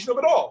foundation of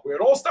it all, where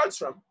it all starts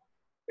from,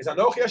 is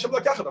Anochi Hashem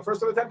Lakecha, the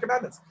first of the 10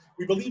 Commandments.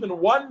 We believe in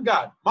one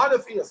God,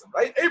 monotheism,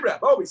 right? Abraham,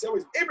 we say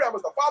always, Abraham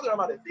was the father of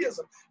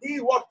monotheism.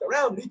 He walked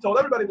around and he told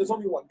everybody there's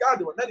only one God.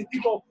 There were many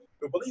people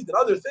who believed in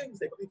other things.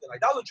 They believed in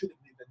idolatry. They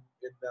believed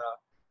in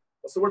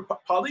what's the word?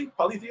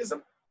 Polytheism?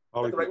 Is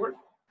that the right word?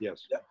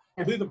 Yes. Yeah.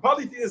 They believed in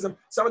polytheism.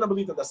 Some of them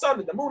believed in the sun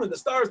and the moon and the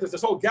stars. There's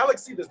this whole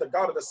galaxy. There's the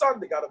God of the sun,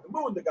 the God of the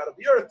moon, the God of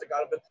the earth, the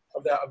God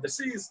of the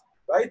seas,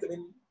 right? I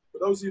mean, for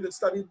those of you that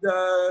studied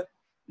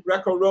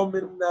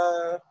Greco-Roman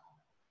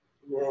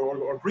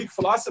or Greek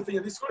philosophy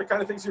and these sort of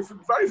kind of things, you're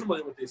very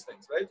familiar with these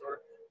things, right? Or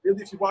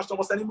really, if you watched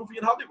almost any movie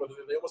in Hollywood,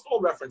 they almost all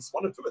reference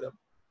one or two of them,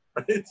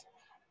 right?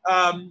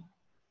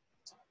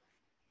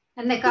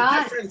 And the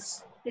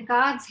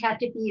gods had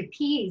to be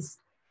appeased.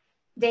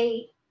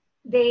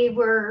 They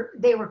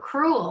were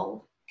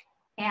cruel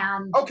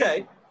and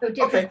okay.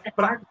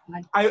 But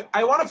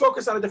I want to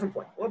focus on a different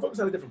point.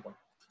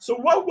 So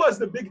what was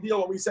the big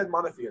deal when we said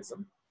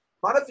monotheism?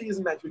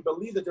 Monotheism meant we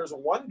believe that there's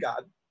one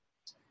God,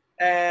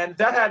 and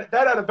that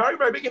had a very,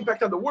 very big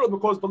impact on the world,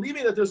 because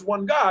believing that there's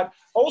one God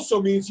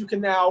also means you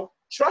can now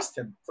trust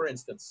him. For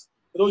instance,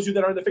 for those of you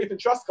that are in the faith and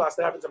trust class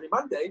that happens every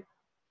Monday,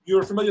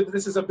 you're familiar that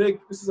this is a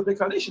big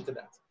foundation to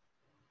that.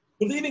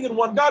 Believing in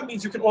one God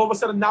means you can all of a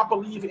sudden not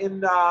believe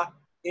in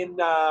you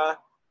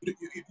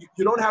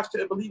don't have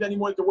to believe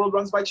anymore that the world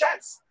runs by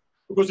chance,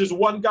 because there's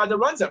one God that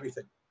runs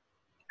everything.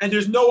 And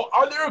there's no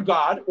other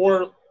God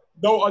or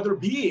no other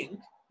being,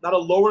 not a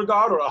lower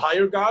God or a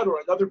higher God or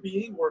another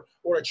being or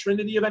a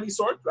trinity of any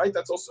sort, right?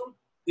 That's also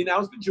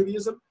denounced in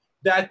Judaism,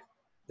 that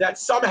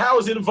somehow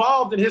is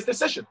involved in his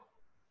decision.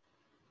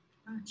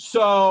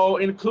 So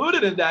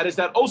included in that is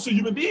that also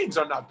human beings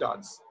are not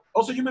gods.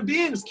 Also human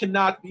beings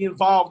cannot be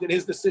involved in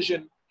his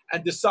decision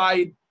and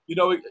decide,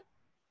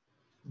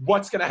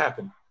 what's going to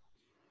happen.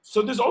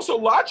 So there's also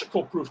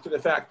logical proof to the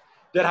fact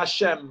that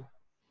Hashem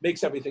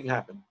makes everything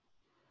happen.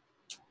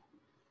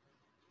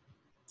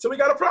 So we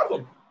got a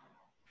problem.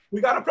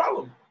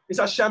 Is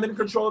Hashem in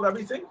control of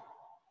everything?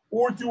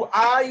 Or do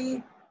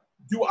I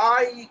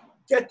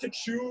get to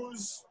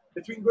choose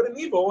between good and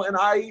evil, and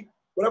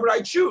whatever I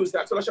choose,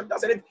 that's what Hashem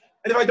does. And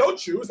if I don't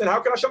choose, then how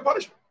can Hashem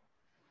punish me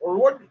or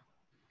reward me?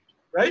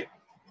 Right?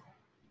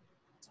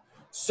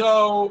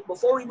 So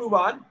before we move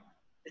on,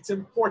 it's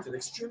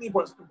extremely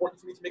important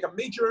for me to make a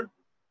major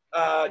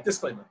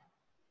disclaimer.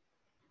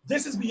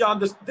 This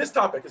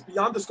topic is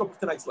beyond the scope of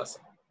tonight's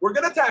lesson. We're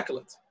going to tackle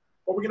it,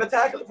 but we're going to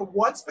tackle it from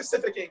one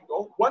specific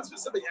angle, one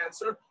specific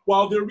answer,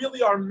 while there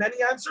really are many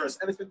answers,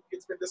 and it's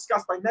been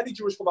discussed by many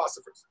Jewish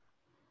philosophers.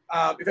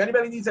 If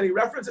anybody needs any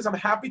references, I'm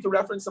happy to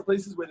reference some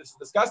places where this is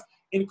discussed,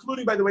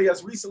 including, by the way,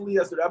 as recently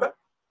as the Rebbe.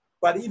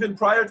 But even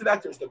prior to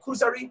that, there's the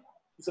Kuzari,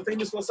 who's a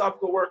famous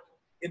philosophical work.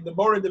 In the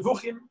Moreh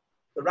Nevuchim,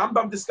 the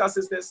Rambam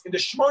discusses this. In the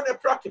Shmone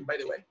Prakim, by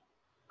the way,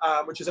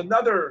 which is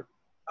another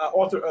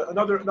author,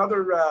 another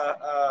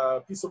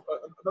piece of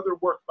another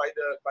work by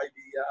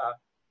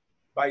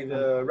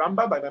the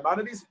Rambam, by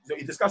Maimonides. So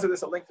he discusses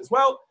this at length as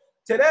well.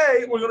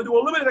 Today, we're going to do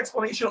a limited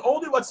explanation,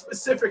 only what's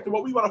specific to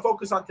what we want to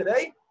focus on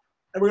today,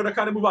 and we're going to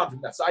kind of move on from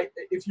that. So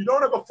if you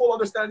don't have a full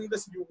understanding of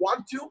this, if you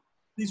want to,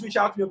 please reach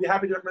out to me. I'll be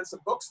happy to recommend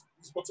some books.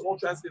 These books are all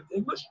translated into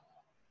English.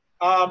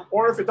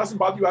 Or if it doesn't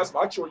bother you as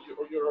much, or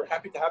you're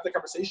happy to have the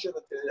conversation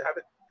and to have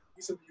it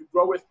decently you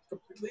grow with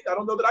completely. I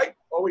don't know that I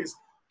always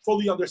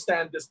fully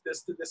understand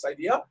this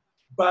idea,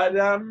 but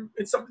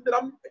it's something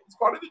that it's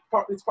part of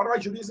my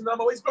Judaism that I'm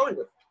always growing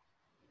with.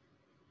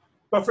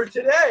 But for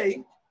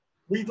today,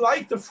 we'd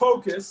like to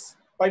focus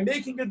by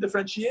making a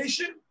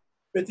differentiation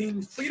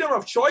between freedom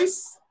of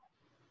choice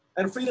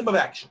and freedom of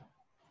action.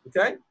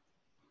 Okay?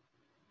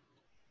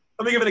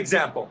 Let me give an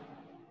example.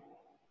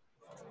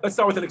 Let's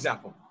start with an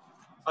example.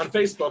 On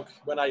Facebook,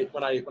 when I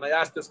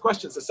asked this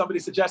question, so somebody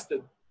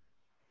suggested,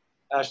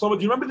 Shlomo,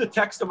 do you remember the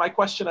text of my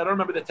question? I don't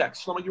remember the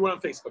text. Shlomo, you were on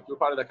Facebook. You were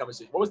part of that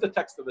conversation. What was the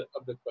text of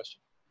the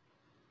question?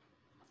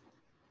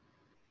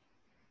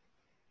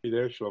 You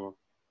there, Shlomo?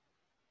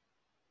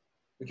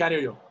 We can't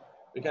hear you.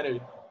 We can't hear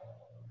you.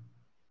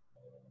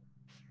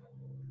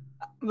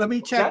 Let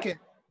me check it.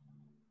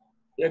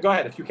 Yeah, go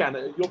ahead if you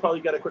can. You'll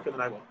probably get it quicker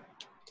than I will.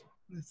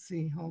 Let's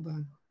see. Hold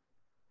on.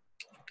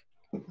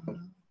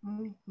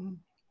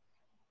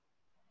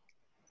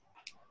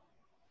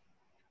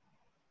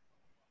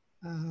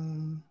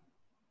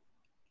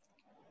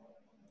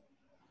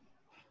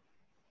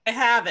 I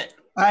have it.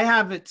 I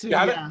have it too. You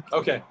have yeah. it?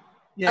 Okay.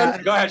 Yeah.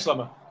 Go ahead,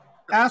 Shlomo.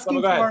 Asking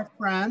Shlomo, go for ahead. a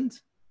friend.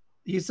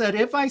 You said,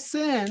 if I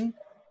sin,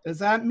 does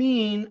that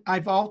mean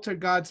I've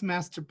altered God's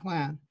master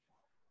plan?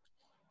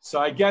 So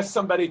I guess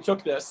somebody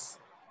took this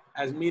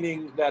as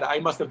meaning that I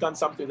must have done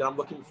something that I'm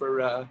looking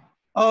for.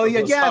 Oh,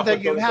 yeah, stuff that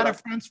that you goes had a up.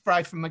 French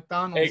fry from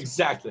McDonald's.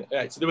 Exactly.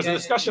 Right. So there was a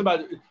discussion about,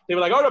 they were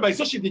like, oh, Rabbi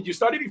Zushi, did you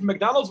start eating from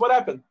McDonald's? What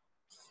happened?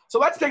 So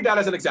let's take that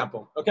as an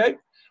example, okay?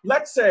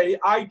 Let's say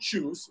I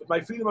choose, with my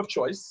freedom of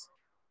choice,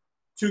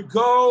 to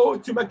go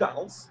to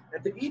McDonald's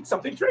and to eat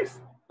something treif.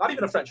 Not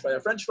even a French fry,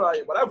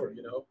 whatever,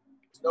 you know.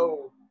 There's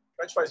no,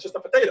 French fry is just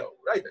a potato,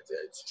 right?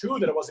 It's true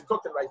that it wasn't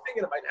cooked in the right thing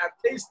and it might have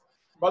taste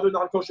from other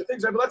non-kosher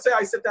things, right? But let's say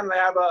I sit down and I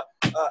have a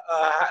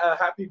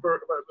happy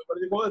burger, what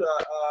do you call it? A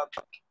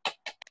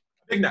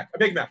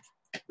Big Mac,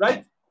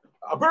 right?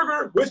 A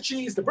burger with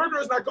cheese, the burger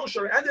is not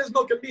kosher, and there's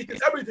milk and meat,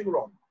 it's everything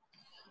wrong.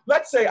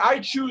 Let's say I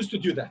choose to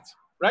do that,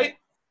 right?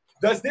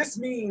 Does this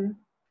mean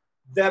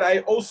that I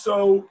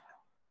also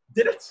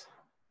did it?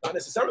 Not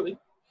necessarily.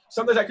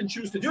 Sometimes I can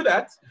choose to do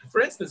that.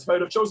 For instance, if I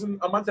would have chosen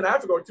a month and a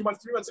half ago, or 2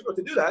 months, 3 months ago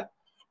to do that,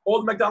 all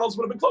the McDonald's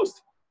would have been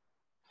closed.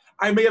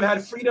 I may have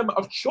had freedom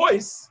of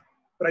choice,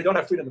 but I don't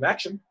have freedom of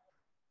action.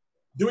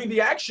 Doing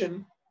the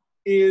action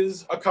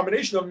is a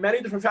combination of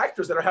many different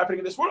factors that are happening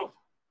in this world.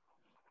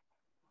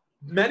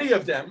 Many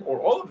of them, or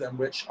all of them,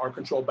 which are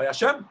controlled by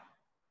Hashem,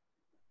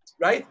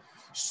 right?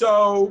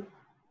 So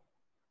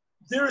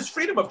there is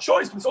freedom of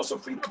choice, but it's also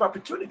freedom of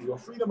opportunity or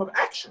freedom of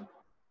action.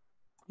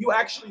 You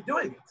actually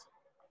doing it.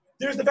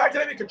 There's the fact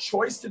that I make a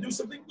choice to do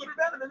something good or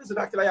bad, and then there's the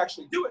fact that I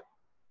actually do it.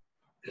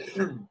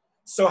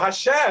 So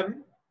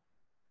Hashem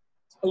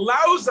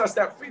allows us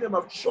that freedom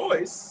of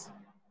choice,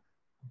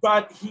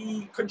 but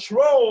he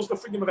controls the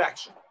freedom of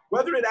action,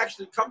 whether it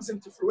actually comes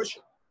into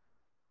fruition.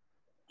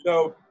 You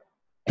know,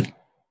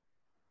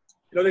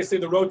 they say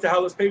the road to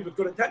hell is paved with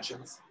good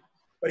intentions,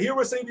 but here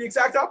we're saying the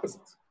exact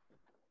opposite.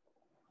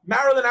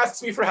 Marilyn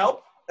asks me for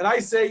help, and I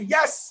say,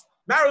 yes,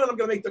 Marilyn, I'm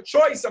going to make the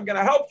choice. I'm going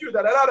to help you.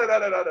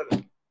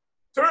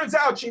 Turns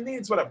out she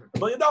needs whatever, $1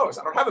 million. I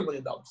don't have $1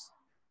 million.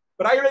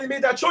 But I already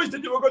made that choice to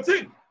do a good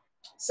thing.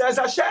 Says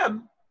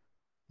Hashem,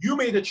 you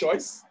made a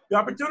choice. The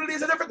opportunity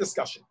is a different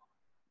discussion.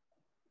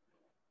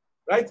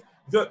 Right?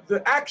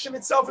 The action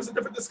itself is a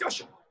different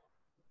discussion.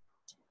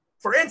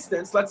 For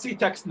instance, let's see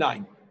text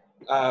 9.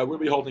 We'll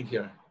be holding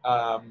here.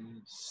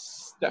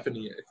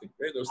 Stephanie, I think.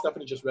 Right? No,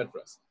 Stephanie just read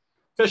for us.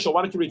 Fishel,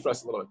 why don't you read for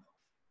us a little bit?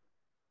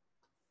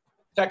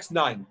 Text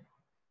 9.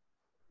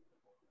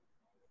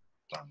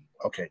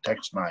 Okay,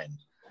 text 9.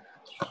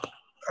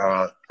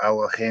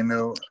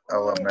 Eloheinu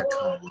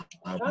Elamekam.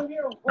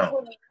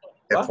 No.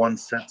 If one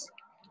sins.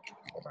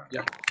 Hold on.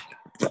 Yeah.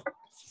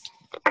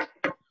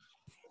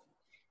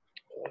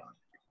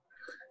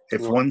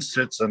 If one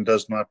sits and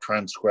does not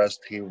transgress,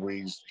 he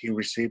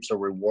receives a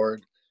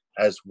reward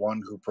as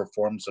one who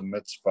performs a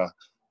mitzvah,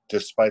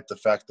 despite the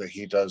fact that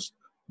he does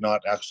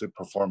not actually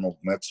perform a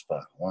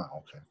mitzvah. Wow,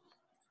 okay.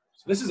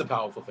 So this is a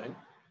powerful thing.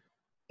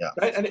 Yeah.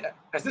 Right? And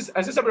has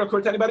this ever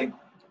occurred to anybody?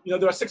 You know,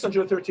 there are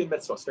 613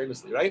 mitzvahs,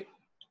 famously, right?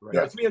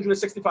 There are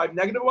 365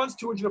 negative ones,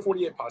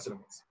 248 positive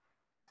ones.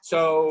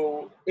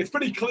 So it's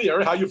pretty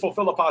clear how you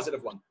fulfill a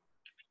positive one,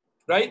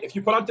 right? If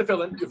you put on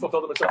tefillin, you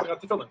fulfill the mitzvah of putting on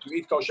tefillin. You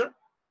eat kosher.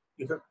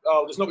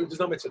 There's no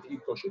mitzvah to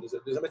eat kosher. There's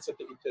a mitzvah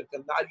to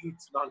not eat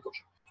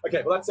non-kosher.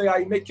 Okay, well, let's say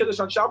I make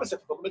kiddush on Shabbos. I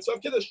fulfill the mitzvah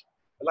of kiddush.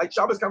 I like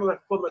Shabbos, I fulfill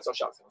the mitzvah of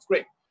Shabbos. That's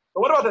great.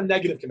 But what about the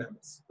negative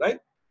commandments, right?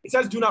 It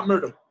says do not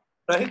murder,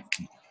 right?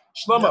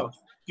 Shlomo,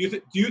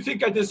 do you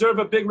think I deserve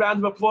a big round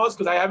of applause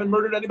because I haven't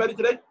murdered anybody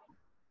today?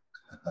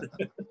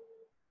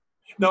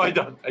 No, I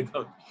don't.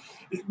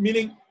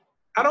 Meaning,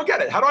 I don't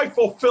get it. How do I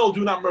fulfill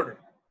do not murder?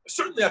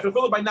 Certainly, I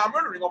fulfill it by not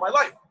murdering all my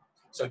life.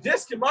 So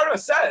this Gemara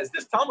says,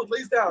 this Talmud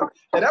lays down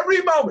that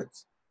every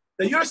moment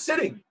that you're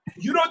sitting,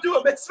 you don't do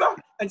a mitzvah,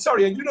 and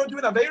you don't do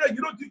an avera, you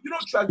don't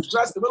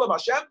transgress the will of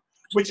Hashem,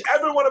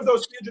 whichever one of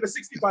those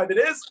 365 it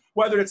is,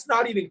 whether it's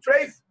not eating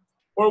treif,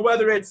 or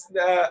whether it's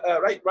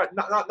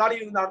not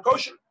eating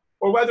non-kosher,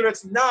 or whether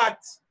it's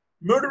not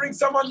murdering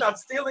someone, not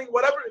stealing,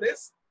 whatever it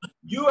is,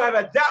 you have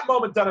at that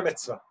moment done a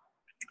mitzvah.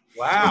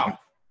 Wow.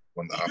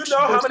 Do you know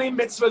how many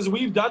mitzvahs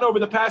we've done over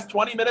the past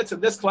 20 minutes in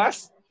this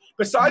class?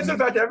 Besides the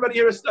fact that everybody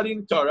here is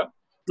studying Torah,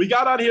 we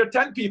got on here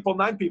 9 people.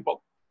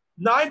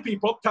 9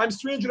 people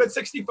times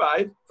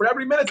 365. For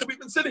every minute that we've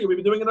been sitting here, we've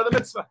been doing another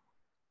mitzvah.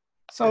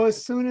 So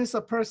as soon as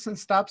a person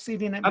stops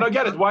eating at I don't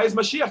get it. Why is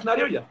Mashiach not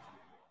here yet?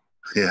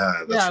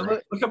 Yeah, that's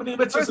right. Look how many a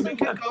mitzvahs person we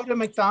can go to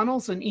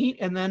McDonald's and eat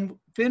and then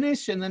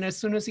finish, and then as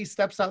soon as he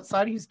steps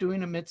outside, he's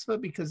doing a mitzvah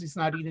because he's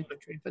not eating the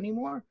treif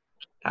anymore.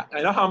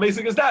 I know, how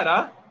amazing is that,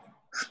 huh?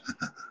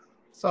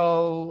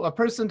 So a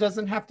person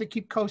doesn't have to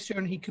keep kosher,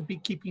 and he could be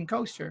keeping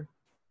kosher.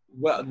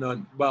 Well,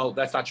 no, well,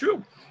 that's not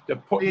true.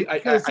 I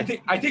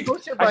think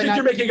Kosher by you're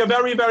not- making a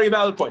very, very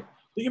valid point.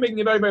 I think you're making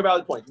a very, very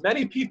valid point.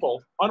 Many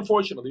people,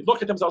 unfortunately,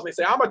 look at themselves and they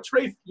say, I'm a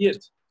treif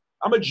yid.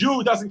 I'm a Jew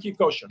who doesn't keep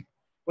kosher.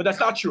 But that's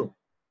not true.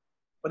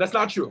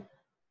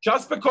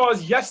 Just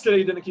because yesterday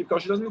you didn't keep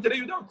kosher doesn't mean today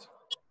you don't.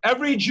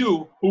 Every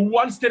Jew who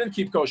once didn't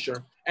keep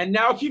kosher and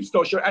now keeps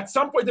kosher, at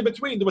some point in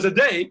between, there was a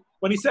day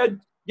when he said,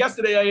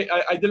 yesterday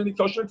I didn't eat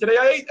kosher, and today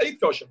I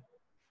ate kosher,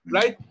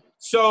 right?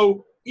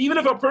 So even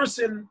if a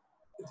person,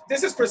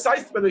 this is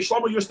precisely, by the way,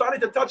 Shlomo, you're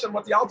starting to touch on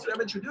what the Alter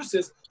Rebbe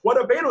introduces, what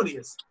a Benoni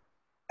is.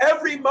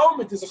 Every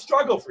moment is a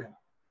struggle for him.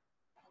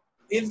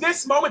 In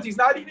this moment, he's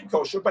not eating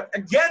kosher, but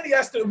again, he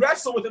has to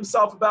wrestle with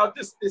himself about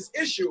this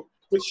issue,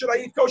 which should I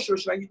eat kosher or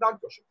should I eat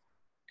non-kosher?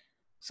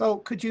 So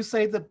could you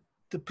say the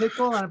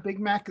pickle on a Big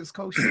Mac is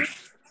kosher?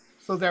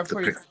 So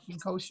therefore you're eating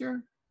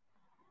kosher?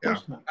 Yeah.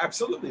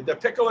 Absolutely. The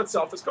pickle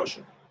itself is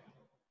kosher.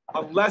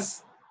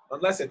 Unless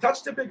it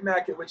touched the Big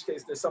Mac, in which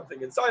case there's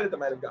something inside it that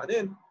might have gone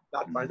in,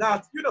 not by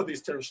not. You know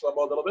these terms, Shlomo,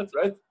 a little bit,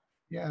 right?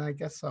 Yeah, I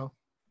guess so.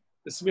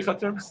 The smicha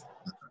terms?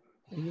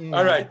 Yeah.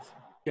 All right.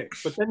 Okay,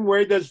 but then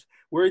where does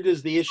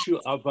the issue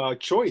of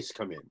choice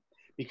come in?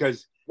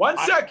 Because One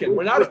second.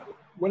 We're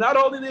not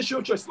holding the issue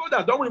of choice. Slow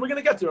down. Don't worry. We're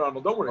going to get there,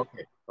 Arnold. Don't worry.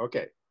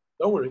 Okay.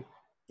 Don't worry.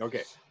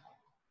 Okay.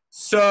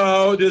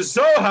 So the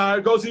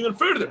Zohar goes even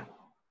further.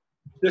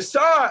 The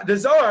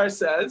Zohar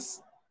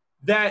says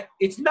that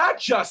it's not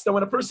just that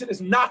when a person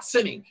is not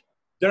sinning,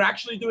 they're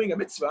actually doing a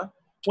mitzvah.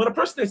 When a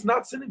person is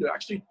not sinning, they're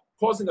actually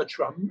causing a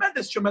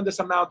tremendous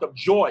amount of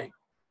joy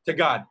to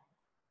God.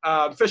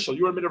 Official,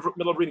 you were in the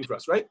middle of reading for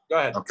us, right? Go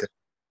ahead. Okay.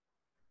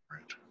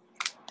 Right.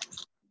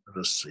 Let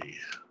us see.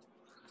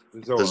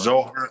 The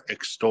Zohar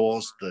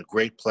extols the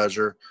great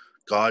pleasure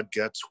God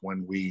gets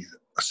when we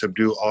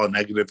subdue all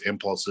negative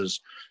impulses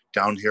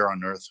down here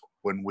on earth.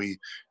 When we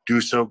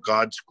do so,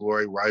 God's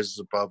glory rises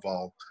above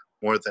all,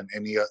 more than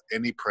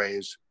any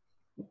praise,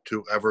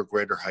 to ever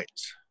greater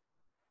heights.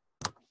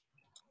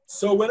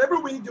 So whenever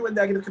we do a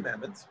negative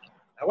commandment,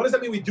 now what does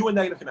that mean we do a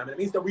negative commandment?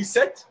 It means that we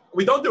sit,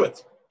 we don't do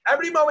it.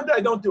 Every moment that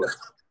I don't do it.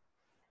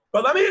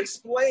 But let me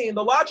explain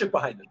the logic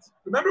behind it.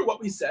 Remember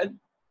what we said?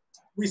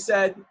 We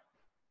said,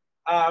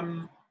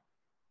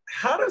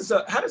 how does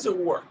it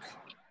work?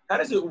 How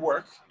does it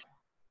work?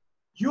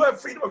 You have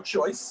freedom of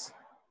choice.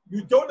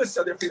 You don't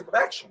necessarily have freedom of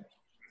action.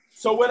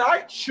 So when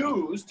I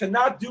choose to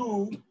not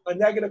do a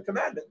negative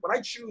commandment, when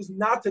I choose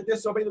not to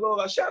disobey the will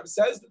of Hashem,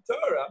 says the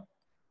Torah,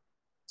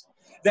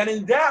 then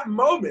in that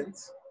moment,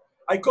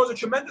 I cause a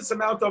tremendous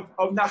amount of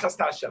nachas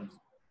to Hashem.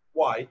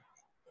 Why?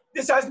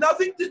 This has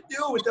nothing to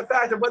do with the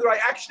fact of whether I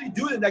actually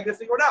do the negative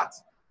thing or not.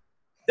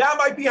 That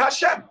might be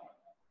Hashem.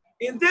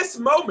 In this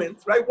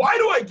moment, right, why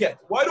do I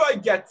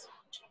get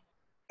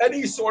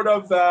any sort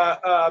of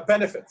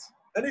benefit,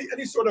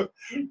 any sort of,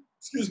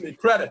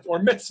 credit or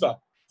mitzvah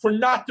for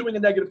not doing a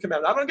negative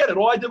commandment? I don't get it.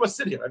 All I did was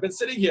sit here. I've been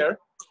sitting here,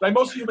 right?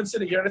 Most of you have been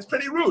sitting here, and it's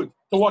pretty rude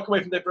to walk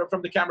away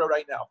from the camera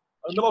right now.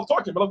 In the middle of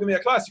talking, in the middle of giving a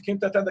class, you came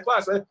to attend the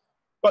class, right?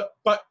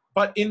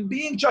 But in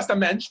being just a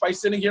mensch, by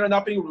sitting here and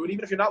not being rude,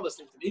 even if you're not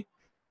listening to me,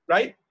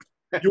 right?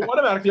 You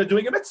automatically are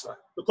doing a mitzvah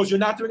because you're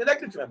not doing a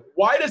negative commandment.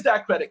 Why does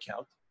that credit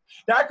count?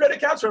 That credit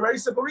counts for a very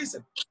simple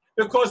reason.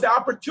 Because the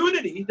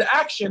opportunity, the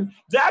action,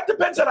 that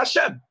depends on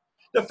Hashem.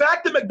 The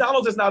fact that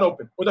McDonald's is not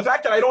open, or the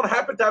fact that I don't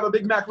happen to have a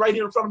Big Mac right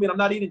here in front of me and I'm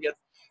not eating it,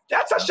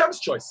 that's Hashem's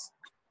choice.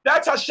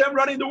 That's Hashem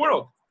running the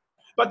world.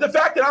 But the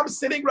fact that I'm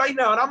sitting right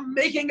now and I'm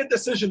making a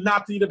decision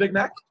not to eat a Big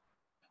Mac,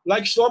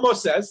 like Shlomo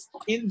says,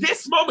 in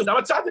this moment, I'm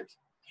a tzaddik.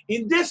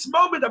 In this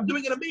moment, I'm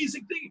doing an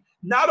amazing thing.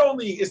 Not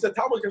only is the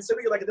Talmud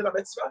considering it like a din of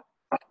mitzvah,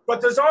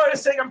 but the Zohar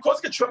is saying I'm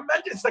causing a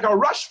tremendous, like a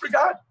rush for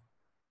God.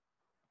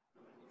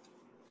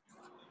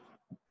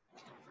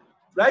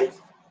 Right?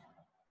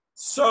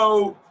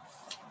 So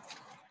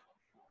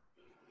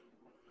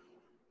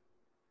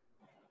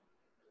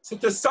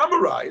to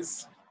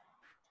summarize.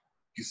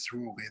 You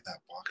threw away that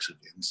box of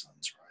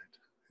incense,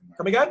 right?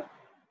 Come again?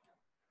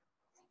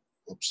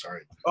 Oops,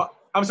 sorry.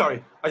 I'm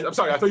sorry. I'm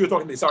sorry. I thought you were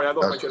talking to me. Sorry, I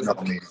lost my train of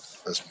thought.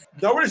 That's me.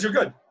 No worries. You're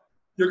good.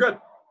 You're good.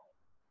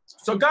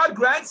 So God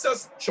grants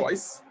us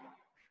choice,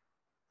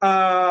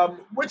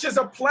 which is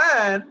a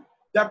plan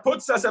that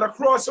puts us at a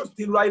crossroads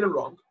between right and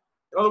wrong.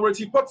 In other words,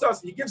 He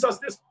gives us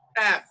this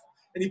path,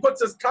 and He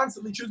puts us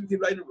constantly choosing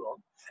between right and wrong.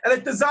 And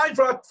it's designed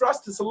for us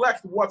to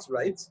select what's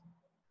right.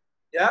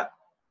 Yeah?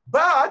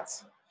 But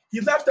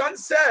He left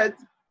unsaid,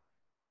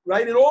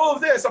 right, in all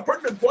of this, a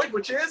pertinent point,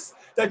 which is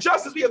that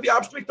just as we have the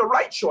option to make the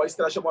right choice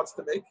that Hashem wants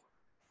to make,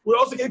 we're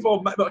also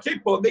capable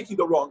of making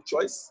the wrong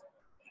choice.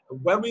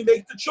 And when we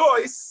make the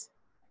choice,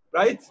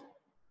 right,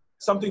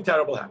 something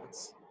terrible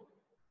happens.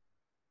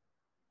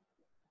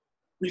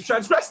 We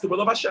transgress the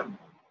will of Hashem.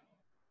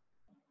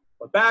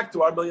 But back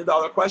to our $1 million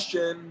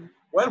question,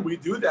 when we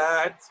do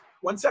that,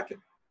 1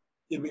 second,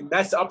 did we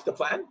mess up the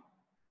plan?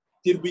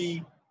 Did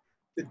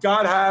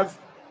God have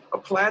a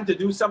plan to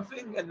do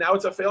something and now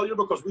it's a failure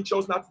because we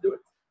chose not to do it?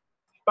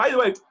 By the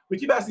way, we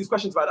keep asking these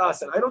questions about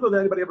us, and I don't know that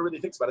anybody ever really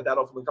thinks about it that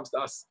often when it comes to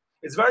us.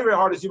 It's very, very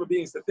hard as human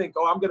beings to think,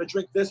 oh, I'm going to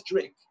drink this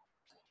drink,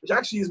 which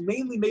actually is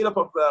mainly made up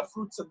of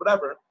fruits and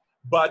whatever,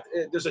 but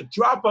there's a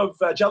drop of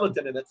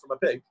gelatin in it from a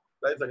pig,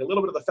 right? It's like a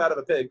little bit of the fat of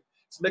a pig.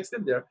 It's mixed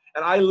in there,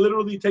 and I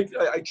literally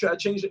I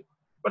change it.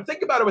 But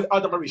think about it with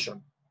Adam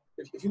Arishon,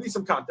 if you need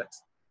some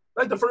context.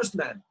 Right, the first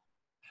man.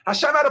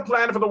 Hashem had a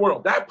plan for the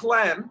world. That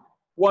plan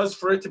was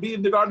for it to be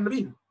in the Garden of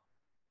Eden.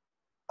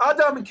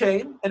 Adam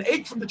came and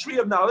ate from the tree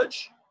of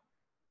knowledge,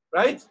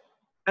 right?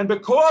 And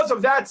because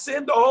of that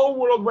sin, the whole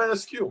world went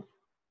askew.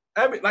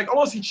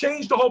 Almost he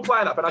changed the whole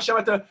plan up, and Hashem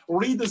had to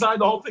redesign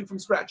the whole thing from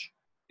scratch.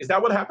 Is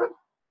that what happened?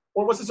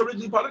 Or was this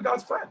originally part of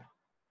God's plan?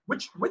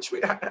 Which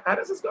way, how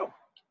does this go?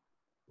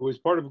 It was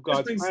part of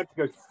God's plan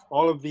because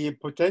all of the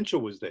potential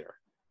was there.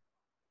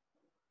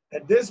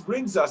 And this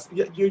brings us,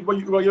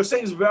 what you're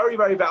saying is very,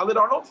 very valid,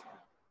 Arnold,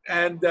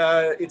 and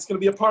it's going to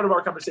be a part of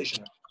our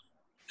conversation.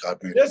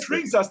 This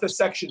brings us to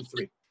section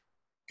 3,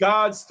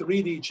 God's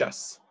 3D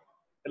chess.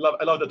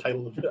 I love the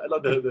title of it. I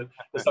love the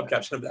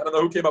subcaption of that. I don't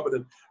know who came up with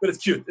it, but it's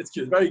cute. It's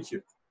cute, very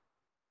cute,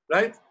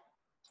 right?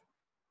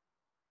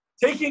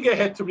 Taking a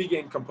hit to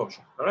regain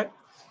composure. All right,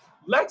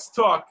 let's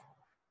talk.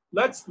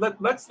 Let's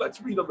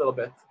read a little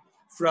bit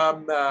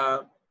from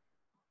the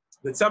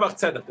Tzemach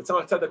Tzedek. The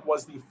Tzemach Tzedek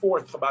was the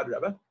 4th Chabad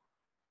Rebbe,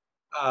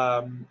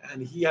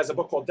 and he has a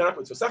book called Derech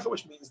Mitzvosecha,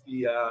 which means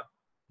the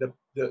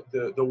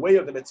way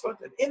of the mitzvot.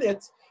 And in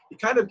it, he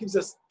kind of gives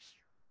us.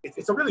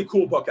 It's a really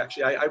cool book,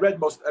 actually. I read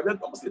almost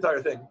the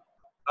entire thing,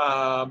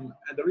 and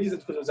the reason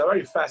is because it was a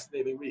very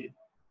fascinating read.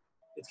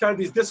 It's kind of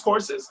these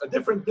discourses, a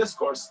different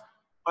discourse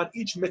on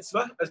each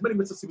mitzvah, as many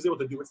mitzvahs he was able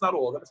to do. It's not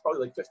all of them. It's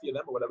probably like 50 of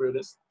them or whatever it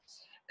is.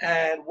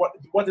 And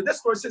what the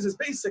discourse is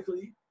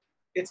basically,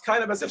 it's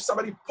kind of as if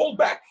somebody pulled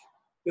back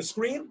the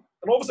screen,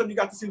 and all of a sudden you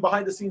got to see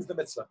behind the scenes the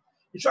mitzvah.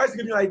 He tries to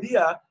give you an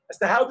idea as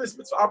to how this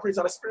mitzvah operates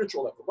on a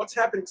spiritual level. What's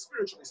happening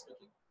spiritually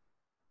speaking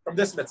from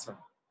this mitzvah?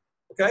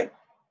 Okay?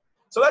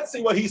 So let's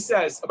see what he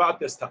says about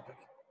this topic.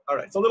 All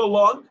right, it's a little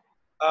long.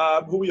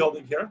 Who are we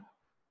holding here?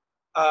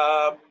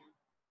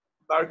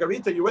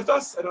 Margarita, you with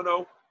us? I don't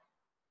know.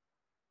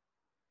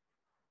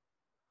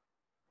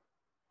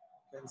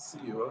 Can't see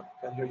you.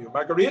 Can't hear you.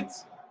 Marguerite,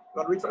 you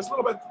want to read for us a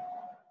little bit?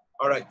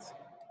 All right.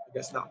 I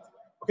guess not.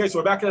 Okay, so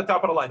we're back at the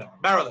top of the lineup.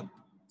 Marilyn.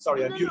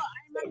 Sorry, I'm muted.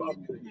 No,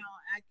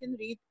 I can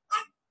read.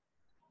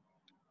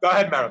 Go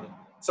ahead, Marilyn.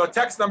 So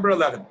text number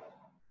 11.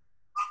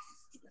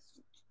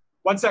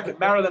 1 second.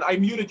 Marilyn, I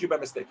muted you by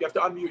mistake. You have to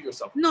unmute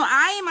yourself. No,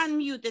 I am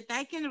unmuted.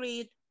 I can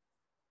read.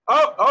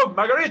 Oh,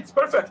 Marguerite.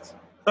 Perfect.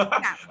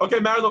 Yeah. Okay,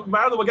 Marilyn,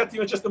 we'll get to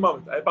you in just a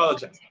moment. I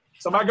apologize.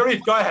 So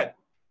Marguerite, go ahead.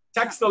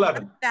 Text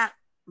 11.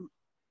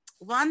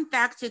 One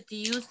tactic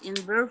used in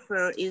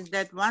warfare is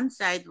that one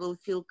side will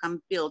feel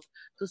compelled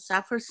to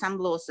suffer some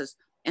losses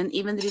and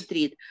even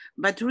retreat.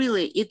 But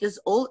really, it is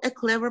all a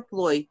clever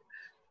ploy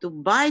to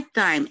buy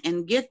time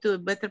and get to a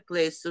better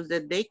place so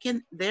that they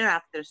can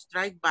thereafter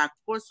strike back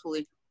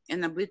forcefully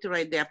and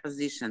obliterate their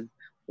position.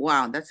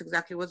 Wow, that's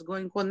exactly what's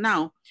going on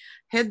now.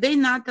 Had they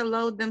not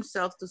allowed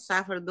themselves to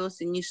suffer those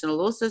initial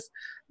losses,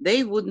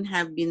 they wouldn't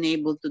have been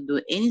able to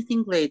do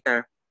anything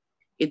later.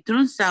 It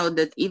turns out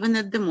that even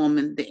at the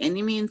moment the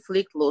enemy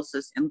inflict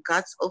losses and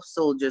cuts off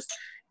soldiers,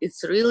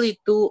 it's really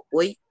to,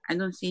 wait, I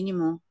don't see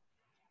anymore.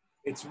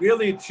 It's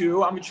really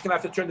to, I'm just gonna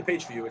have to turn the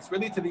page for you. It's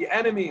really to the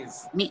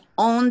enemies.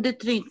 Own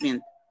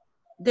detriment,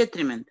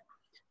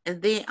 as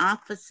they are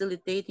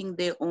facilitating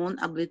their own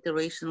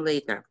obliteration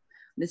later.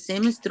 The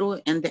same is true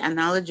in the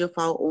analogy of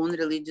our own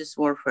religious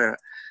warfare.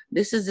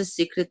 This is the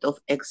secret of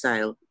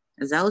exile.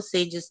 As our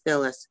sages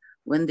tell us,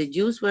 when the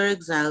Jews were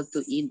exiled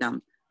to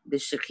Edom, the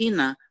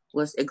Shekhinah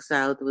was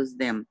exiled with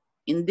them.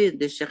 Indeed,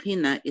 the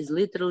Shekhinah is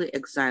literally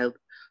exiled,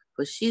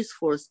 for she is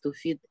forced to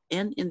feed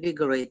and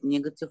invigorate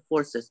negative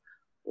forces.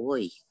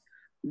 Oy.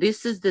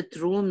 This is the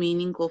true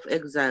meaning of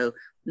exile,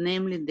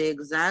 namely the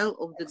exile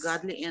of the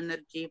godly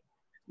energy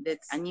that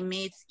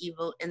animates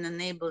evil and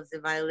enables the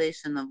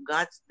violation of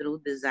God's true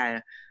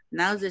desire.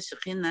 Now the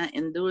Shekhinah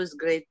endures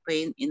great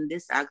pain in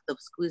this act of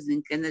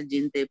squeezing energy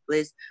into a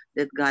place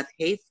that God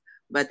hates,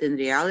 but in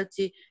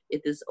reality,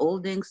 it is all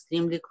the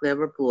extremely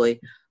clever ploy.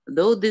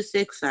 Though this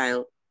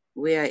exile,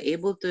 we are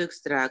able to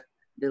extract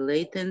the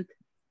latent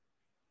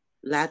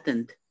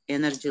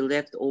energy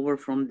left over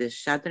from the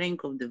shattering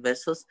of the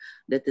vessels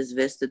that is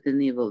vested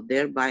in evil,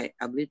 thereby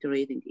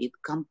obliterating it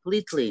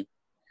completely.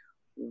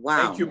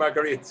 Wow. Thank you,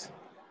 Marguerite.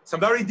 Some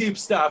very deep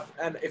stuff.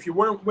 And if you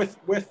weren't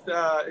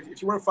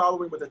if you weren't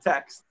following with the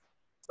text,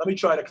 let me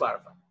try to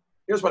clarify.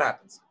 Here's what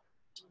happens.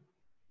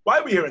 Why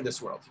are we here in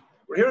this world?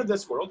 We're here in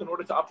this world in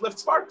order to uplift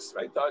sparks,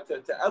 right?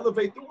 To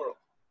elevate the world.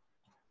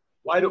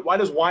 Why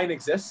does wine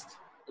exist?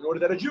 In order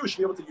that a Jew should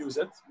be able to use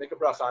it, make a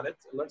bracha on it,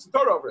 and learn some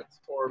Torah over it,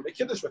 or make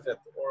kiddush with it,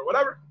 or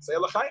whatever. Say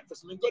l'chaim for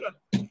something good on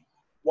it.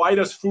 Why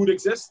does food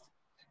exist?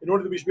 in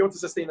order that we should be able to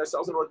sustain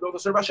ourselves, in order to be able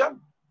to serve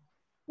Hashem.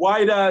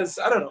 Why does,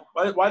 I don't know,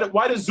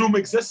 why does Zoom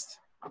exist?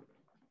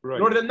 Right.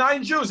 In order that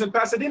 9 Jews in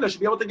Pasadena should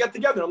be able to get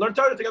together and learn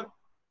Torah together,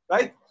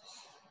 right?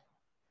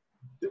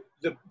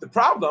 The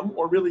problem,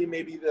 or really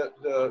maybe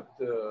the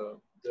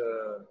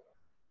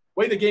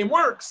way the game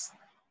works,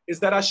 is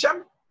that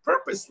Hashem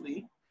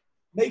purposely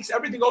makes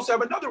everything also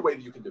have another way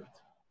that you can do it.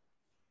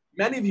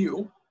 Many of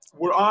you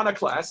were on a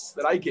class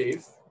that I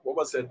gave, what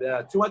was it,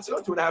 2 months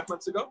ago, 2.5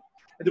 months ago?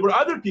 And there were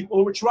other people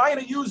who were trying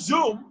to use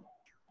Zoom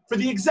for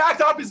the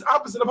exact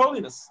opposite of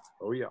holiness.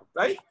 Oh, yeah.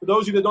 Right? For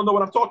those of you that don't know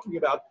what I'm talking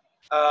about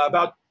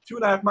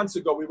 2.5 months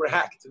ago, we were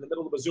hacked in the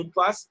middle of a Zoom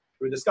class.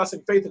 We were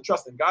discussing faith and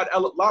trust in God,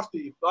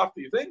 lofty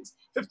things,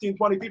 15,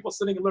 20 people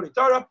sitting and learning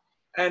Torah,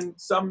 and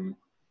some,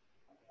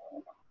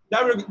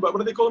 what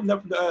do they call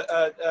them?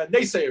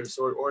 Naysayers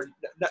or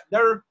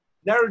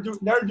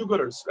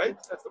ne'er-do-gooders, right?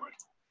 That's the word.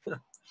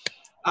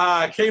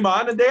 Came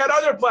on, and they had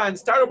other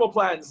plans, terrible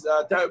plans,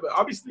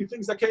 obviously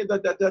things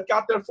that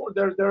got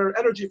their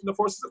energy from the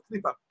forces of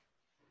Klipa,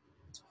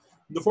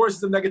 the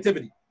forces of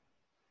negativity.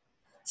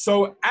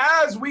 So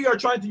as we are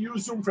trying to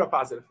use Zoom for a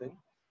positive thing,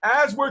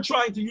 as we're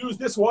trying to use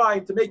this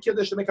wine to make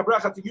Kiddush, to make a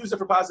bracha, to use it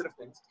for positive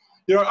things,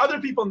 there are other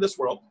people in this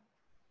world,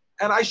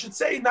 and I should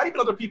say not even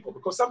other people,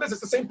 because sometimes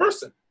it's the same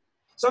person.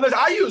 Sometimes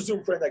I use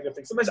Zoom for a negative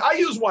thing. Sometimes I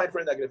use wine for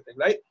a negative thing,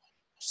 right?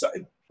 So,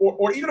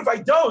 or even if I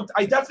don't,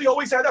 I definitely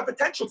always have that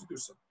potential to do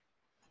so.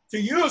 To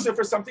use it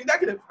for something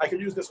negative. I can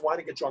use this wine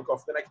and get drunk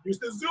off, then I can use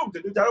this Zoom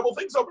to do terrible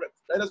things over it,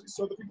 right? As we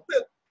saw the people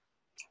did.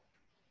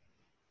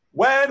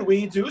 When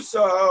we do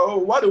so,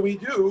 what do?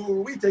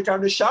 We take our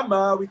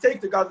neshama, we take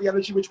the godly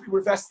energy which we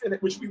were vested in,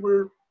 which we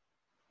were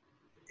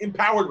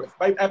empowered with,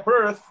 right? At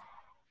birth,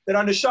 that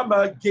our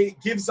neshama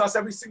gives us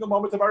every single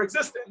moment of our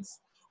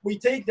existence. We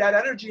take that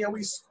energy and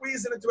we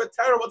squeeze it into a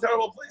terrible,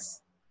 terrible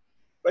place.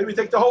 Right? We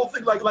take the whole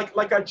thing like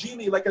a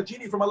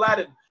genie from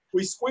Aladdin.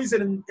 We squeeze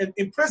it and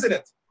imprison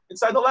it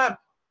inside the lamp.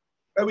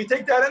 Right? We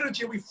take that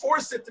energy and we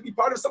force it to be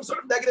part of some sort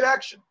of negative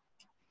action.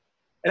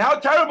 And how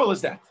terrible is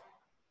that?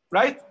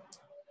 Right?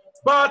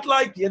 But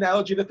like the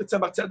analogy that the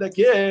Tzemach Tzedek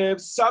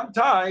gives,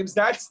 sometimes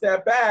that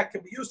step back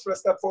can be used for a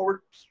step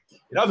forward.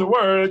 In other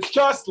words,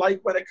 just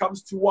like when it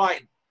comes to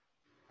wine.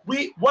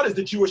 What is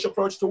the Jewish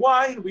approach to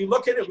wine? We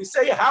look at it, we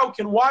say, how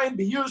can wine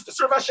be used to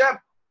serve Hashem?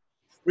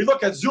 We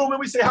look at Zoom and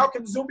we say, how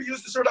can Zoom be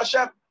used to serve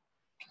Hashem?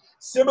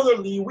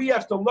 Similarly, we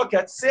have to look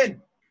at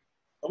sin.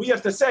 And we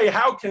have to say,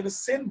 how can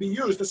sin be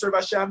used to serve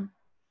Hashem?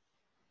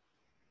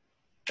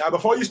 Now,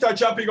 before you start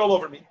jumping all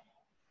over me,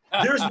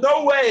 there's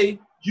no way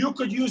you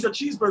could use a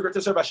cheeseburger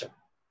to serve Hashem.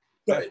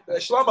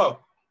 Shlomo,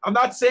 I'm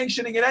not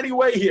sanctioning in any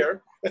way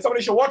here that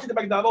somebody should walk into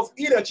McDonald's,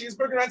 eat a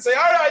cheeseburger, and say,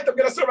 all right, I'm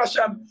going to serve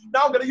Hashem.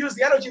 Now I'm going to use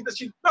the energy of this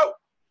cheese. No,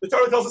 the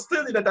Torah tells us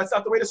clearly that that's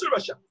not the way to serve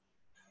Hashem.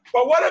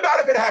 But what about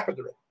if it happened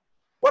already?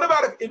 What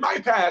about if in my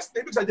past,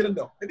 maybe because I didn't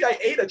know, maybe I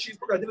ate a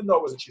cheeseburger, I didn't know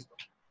it was a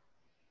cheeseburger.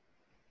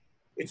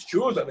 It's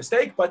true, it was a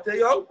mistake, but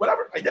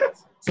whatever, I did it.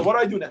 So what do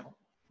I do now?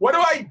 What do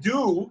I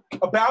do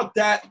about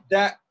that?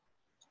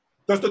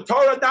 Does the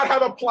Torah not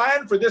have a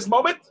plan for this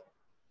moment?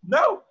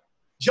 No.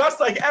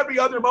 Just like every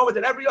other moment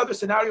and every other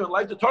scenario in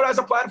life, the Torah has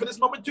a plan for this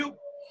moment too.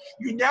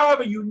 You now have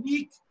a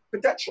unique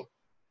potential.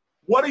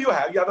 What do you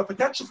have? You have a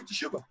potential for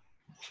teshuvah.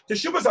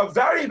 Teshuvah is a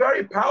very,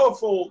 very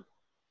powerful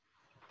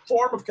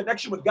form of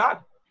connection with God.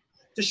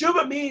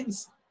 Teshuvah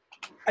means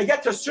I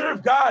get to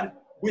serve God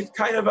with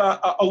kind of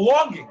a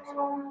longing,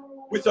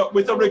 with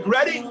a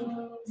regretting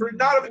for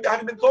not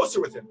having been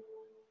closer with Him.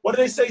 What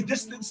do they say?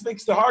 Distance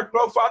makes the heart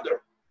grow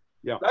fonder.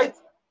 Yeah. Right?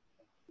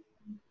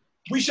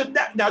 We should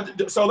now.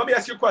 So let me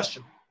ask you a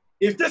question.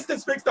 If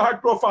distance makes the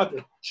heart grow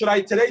fonder, should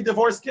I today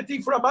divorce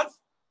Kitty for a month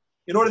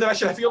in order that I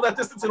should feel that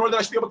distance, in order that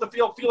I should be able to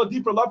feel a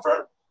deeper love for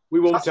her? We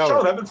won't tell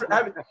her.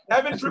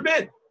 Heaven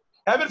forbid.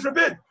 Heaven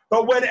forbid.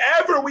 But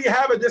whenever we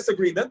have a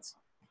disagreement,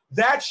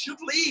 that should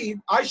lead,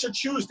 I should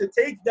choose to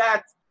take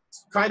that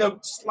kind of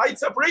slight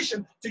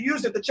separation to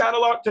use it to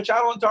channel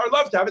into our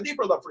love, to have a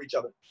deeper love for each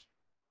other.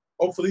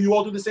 Hopefully you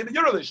all do the same in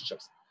your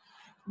relationships.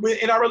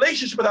 In our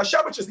relationship with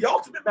Hashem, which is the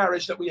ultimate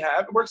marriage that we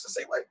have, it works the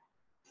same way.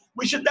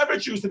 We should never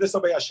choose to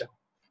disobey Hashem.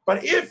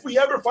 But if we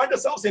ever find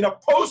ourselves in a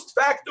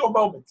post-facto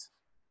moment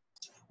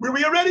where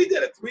we already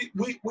did it,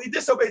 we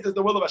disobeyed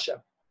the will of Hashem.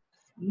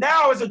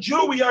 Now, as a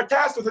Jew, we are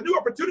tasked with a new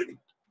opportunity.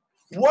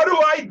 What do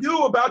I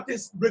do about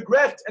this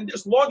regret and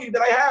this longing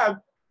that I have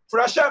for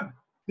Hashem?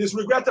 This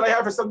regret that I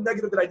have for something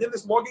negative that I did,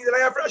 this longing that I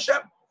have for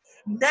Hashem.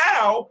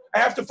 Now, I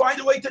have to find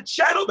a way to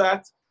channel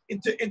that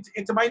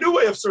into my new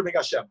way of serving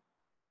Hashem.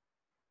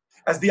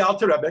 As the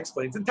Alter Rebbe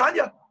explains in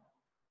Tanya.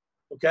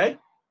 Okay,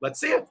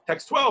 let's see it.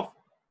 Text 12.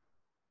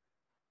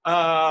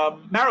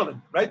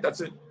 Marilyn, right?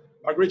 That's it.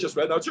 Marguerite just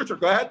read. Now it's your turn.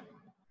 Go ahead.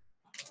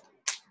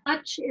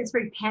 Such is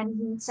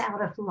repentance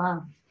out of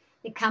love.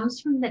 It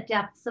comes from the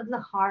depths of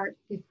the heart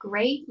with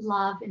great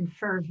love and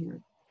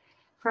fervor.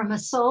 From a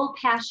soul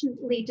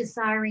passionately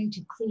desiring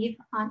to cleave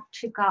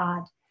to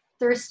God,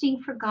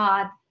 thirsting for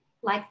God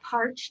like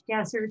parched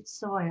desert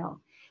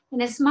soil.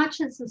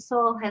 Inasmuch as the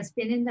soul has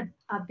been in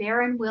a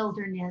barren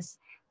wilderness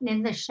and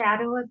in the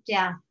shadow of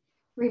death,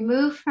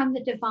 Removed from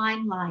the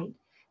divine light,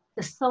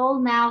 the soul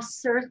now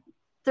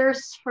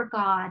thirsts for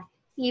God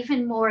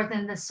even more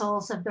than the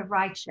souls of the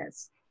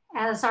righteous.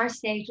 As our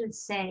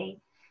sages say,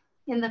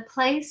 in the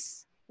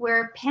place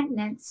where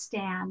penitents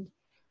stand,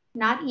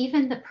 not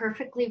even the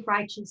perfectly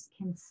righteous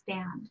can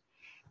stand.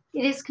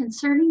 It is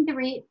concerning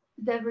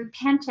the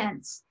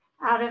repentance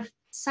out of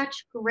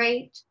such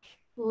great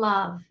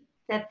love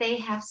that they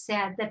have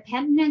said that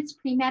penitent's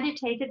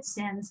premeditated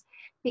sins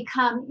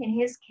become, in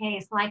his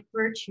case, like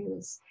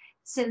virtues,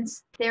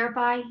 since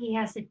thereby he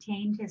has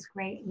attained his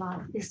great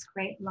love, this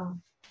great love.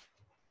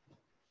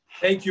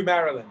 Thank you,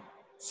 Marilyn.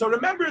 So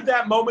remember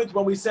that moment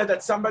when we said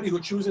that somebody who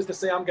chooses to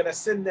say, I'm going to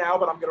sin now,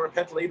 but I'm going to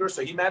repent later,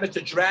 so he managed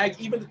to drag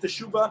even the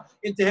teshuvah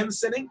into him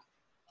sinning?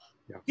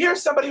 Yeah.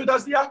 Here's somebody who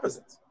does the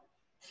opposite.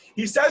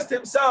 He says to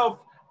himself,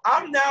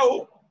 I'm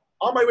now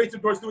on my way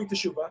towards doing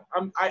teshuvah.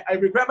 I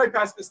regret my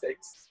past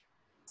mistakes.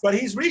 But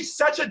he's reached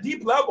such a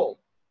deep level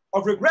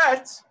of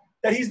regret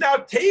that he's now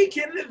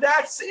taken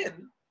that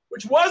sin,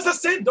 which was a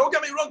sin. Don't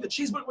get me wrong, the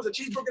cheeseburger was a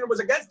cheeseburger and it was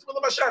against the will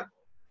of Hashem.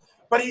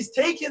 But he's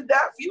taken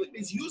that feeling,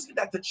 he's using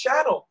that to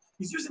channel,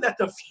 he's using that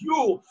to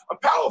fuel a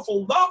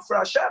powerful love for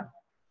Hashem.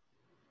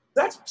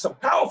 That's some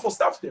powerful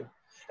stuff there.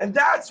 And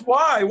that's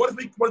why, what did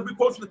we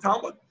quote from the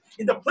Talmud?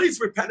 In the place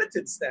where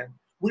penitence stand,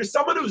 where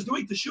someone who's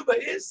doing teshuvah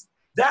is,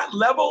 that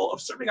level of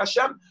serving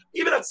Hashem,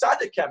 even a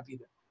tzaddik can't be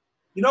there.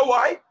 You know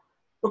why?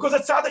 Because a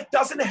tzaddik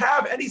doesn't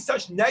have any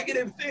such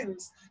negative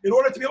things in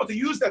order to be able to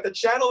use that to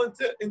channel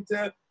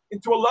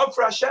into a love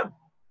for Hashem.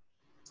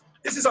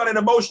 This is on an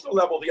emotional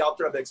level, the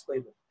Alter Rebbe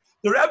explained it.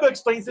 The Rebbe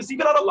explains this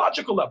even on a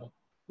logical level,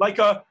 like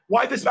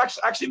why this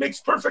actually makes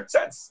perfect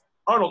sense.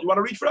 Arnold, you want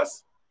to read for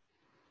us?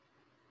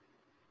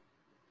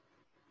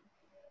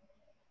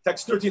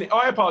 Text 13. Oh,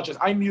 I apologize.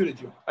 I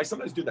muted you. I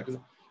sometimes do that because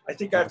I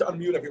think I have to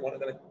unmute everyone.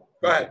 And then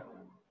go ahead.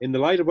 In the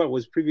light of what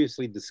was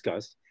previously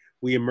discussed,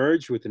 we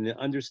emerged with an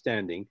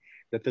understanding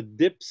that the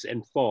dips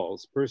and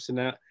falls,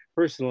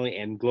 personally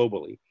and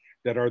globally,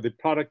 that are the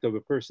product of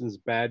a person's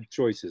bad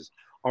choices,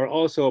 are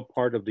also a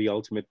part of the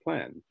ultimate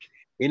plan,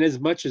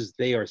 inasmuch as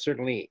they are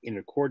certainly in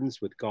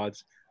accordance with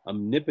God's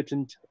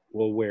omnipotent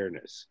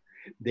awareness.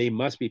 They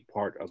must be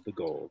part of the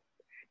goal.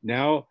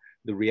 Now,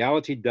 the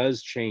reality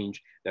does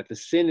change that the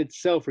sin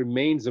itself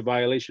remains a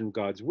violation of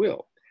God's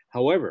will.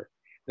 However,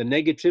 the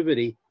negative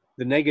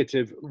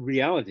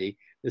reality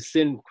the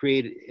sin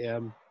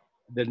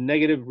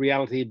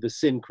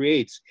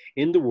creates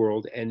in the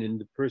world and in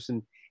the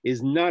person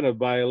is not a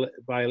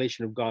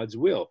violation of God's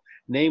will.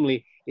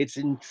 Namely, it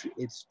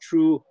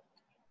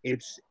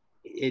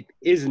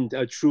isn't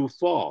a true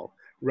fall.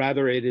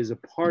 Rather, it is a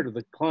part of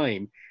the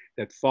climb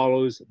that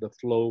follows the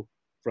flow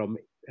from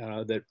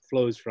that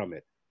flows from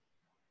it.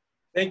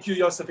 Thank you,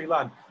 Yosef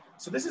Ilan.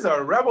 So this is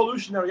a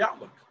revolutionary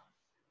outlook,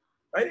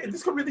 right? And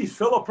this could really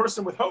fill a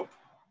person with hope.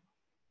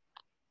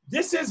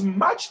 This is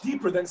much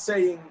deeper than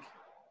saying,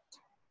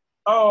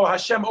 oh,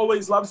 Hashem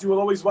always loves you, will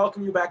always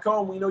welcome you back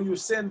home. We know you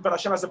sinned, but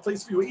Hashem has a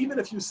place for you, even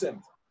if you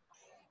sinned.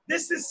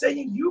 This is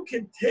saying you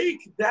can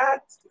take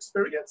that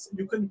experience,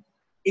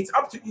 it's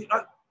up to you.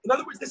 In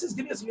other words, this is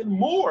giving us even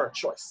more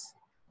choice.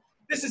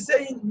 This is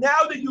saying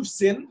now that you've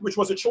sinned, which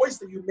was a choice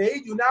that you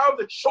made, you now have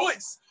the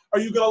choice. Are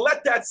you going to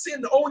let that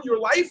sin own your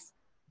life?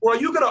 Or are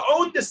you going to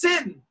own the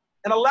sin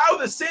and allow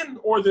the sin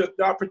or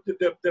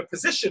the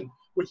position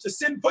which the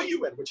sin put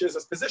you in, which is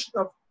a position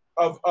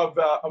of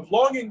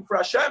longing for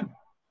Hashem?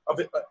 Are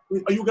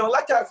you going to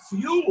let that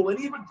fuel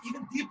an even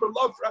deeper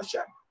love for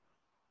Hashem?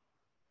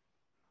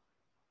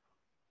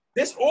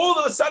 This all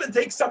of a sudden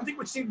takes something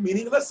which seemed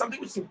meaningless, something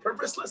which seemed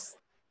purposeless,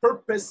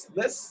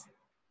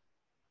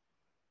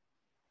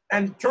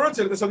 and turns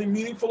it into something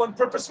meaningful and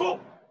purposeful.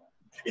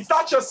 It's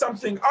not just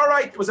something, all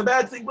right, it was a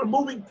bad thing, we're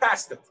moving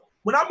past it.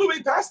 We're not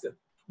moving past it.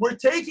 We're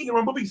taking and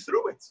we're moving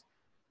through it.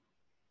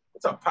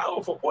 It's a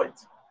powerful point.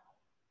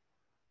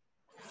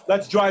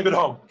 Let's drive it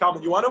home.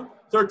 Calvin, you want him?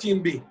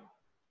 13b.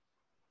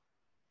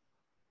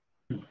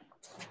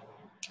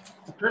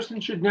 A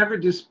person should never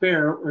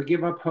despair or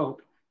give up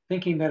hope,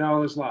 thinking that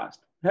all is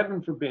lost.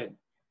 Heaven forbid.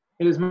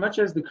 Inasmuch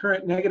as the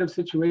current negative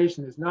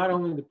situation is not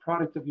only the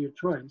product of your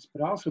choice,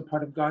 but also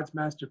part of God's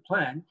master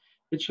plan,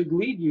 it should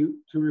lead you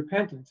to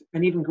repentance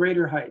and even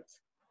greater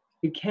heights.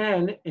 It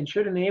can and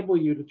should enable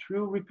you to,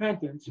 through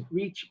repentance,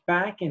 reach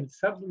back and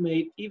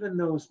sublimate even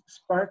those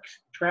sparks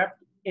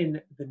trapped in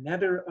the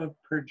nether of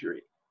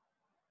perjury.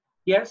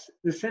 Yes,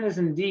 the sin is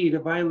indeed a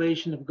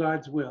violation of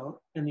God's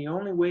will, and the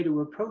only way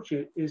to approach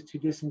it is to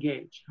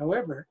disengage.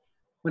 However,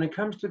 when it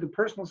comes to the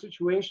personal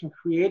situation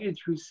created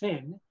through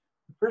sin,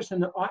 the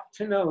person ought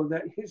to know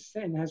that his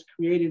sin has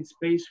created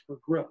space for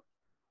growth.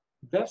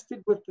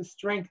 Vested with the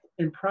strength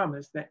and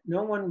promise that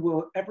no one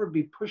will ever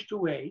be pushed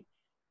away,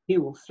 he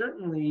will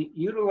certainly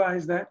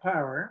utilize that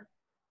power.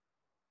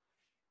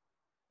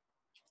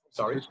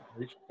 Sorry,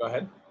 go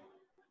ahead.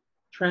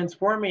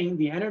 Transforming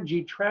the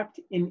energy trapped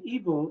in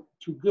evil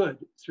to good,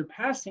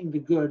 surpassing the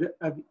good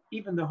of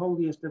even the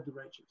holiest of the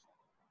righteous.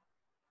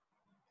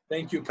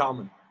 Thank you,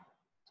 Kalman.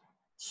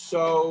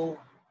 So,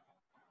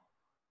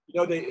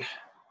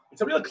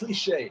 it's a real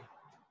cliche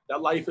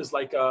that life is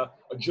like a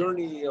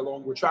journey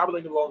along, we're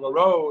traveling along a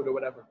road or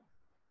whatever.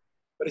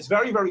 But it's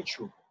very, very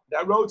true.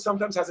 That road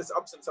sometimes has its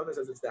ups and sometimes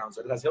has its downs.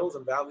 So it has hills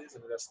and valleys,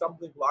 and it has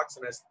stumbling blocks,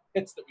 and it has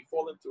pits that we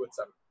fall into,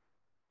 etc.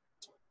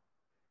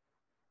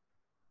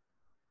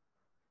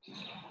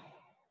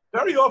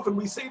 Very often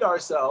we say to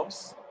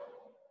ourselves,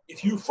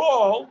 if you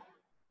fall,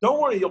 don't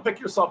worry, you'll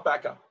pick yourself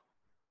back up.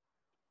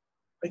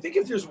 I think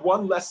if there's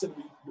one lesson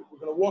we're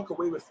going to walk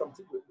away with from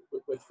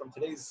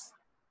today's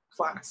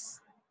class,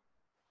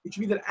 it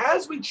should be that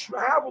as we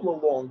travel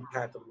along the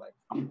path of life,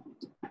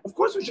 of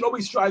course we should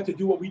always strive to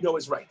do what we know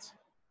is right.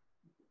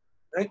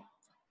 Right?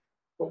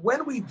 But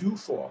when we do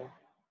fall,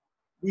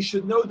 we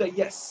should know that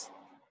yes,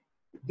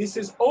 this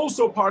is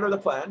also part of the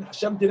plan.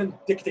 Hashem didn't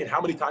dictate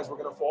how many times we're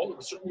going to fall. It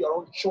was certainly our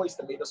own choice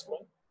that made us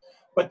fall.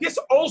 But this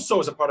also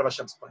is a part of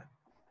Hashem's plan.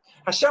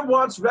 Hashem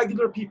wants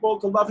regular people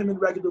to love Him in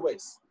regular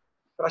ways.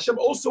 But Hashem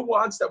also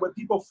wants that when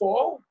people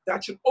fall,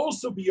 that should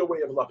also be a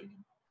way of loving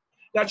Him.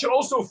 That should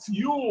also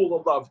fuel a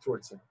love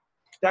towards Him.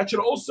 That should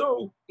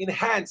also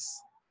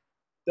enhance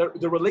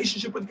the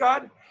relationship with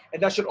God.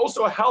 And that should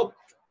also help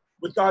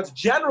with God's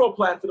general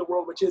plan for the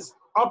world, which is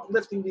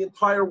uplifting the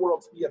entire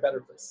world to be a better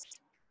place.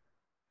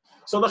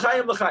 So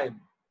l'chaim, l'chaim.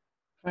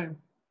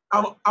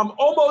 I'm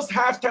almost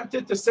half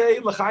tempted to say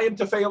l'chaim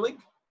to failing.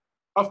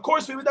 Of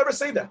course, we would never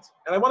say that.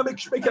 And I want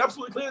to make it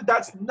absolutely clear that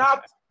that's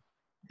not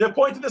the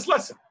point of this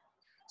lesson.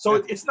 So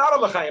it's not a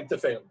l'chaim to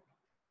fail.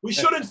 We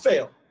shouldn't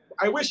fail.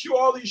 I wish you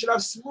should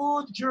have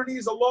smooth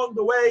journeys along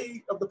the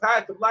way of the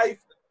path of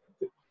life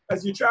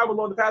as you travel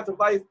along the path of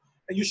life,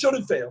 and you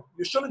shouldn't fail.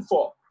 You shouldn't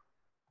fall.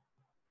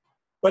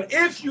 But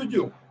if you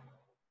do,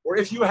 or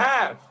if you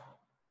have,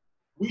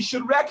 we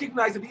should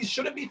recognize that these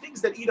shouldn't be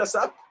things that eat us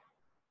up,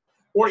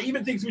 or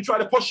even things we try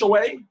to push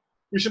away.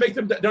 We should make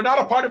them, they're not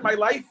a part of my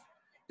life.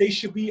 They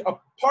should be a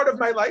part of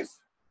my life.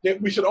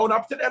 We should own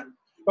up to them.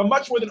 But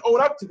much more than own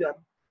up to them,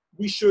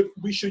 we should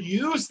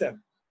use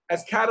them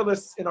as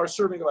catalysts in our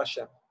serving of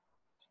Hashem.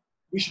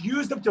 We should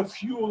use them to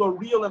fuel a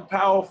real and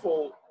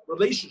powerful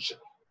relationship.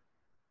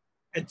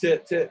 And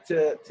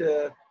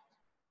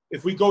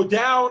if we go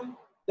down,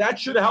 that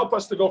should help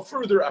us to go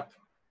further up.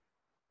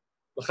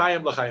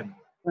 L'chaim, l'chaim.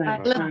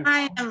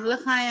 L'chaim,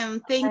 l'chaim.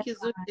 Thank you,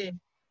 Zuti.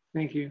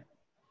 Thank you.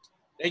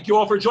 Thank you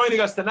all for joining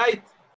us tonight.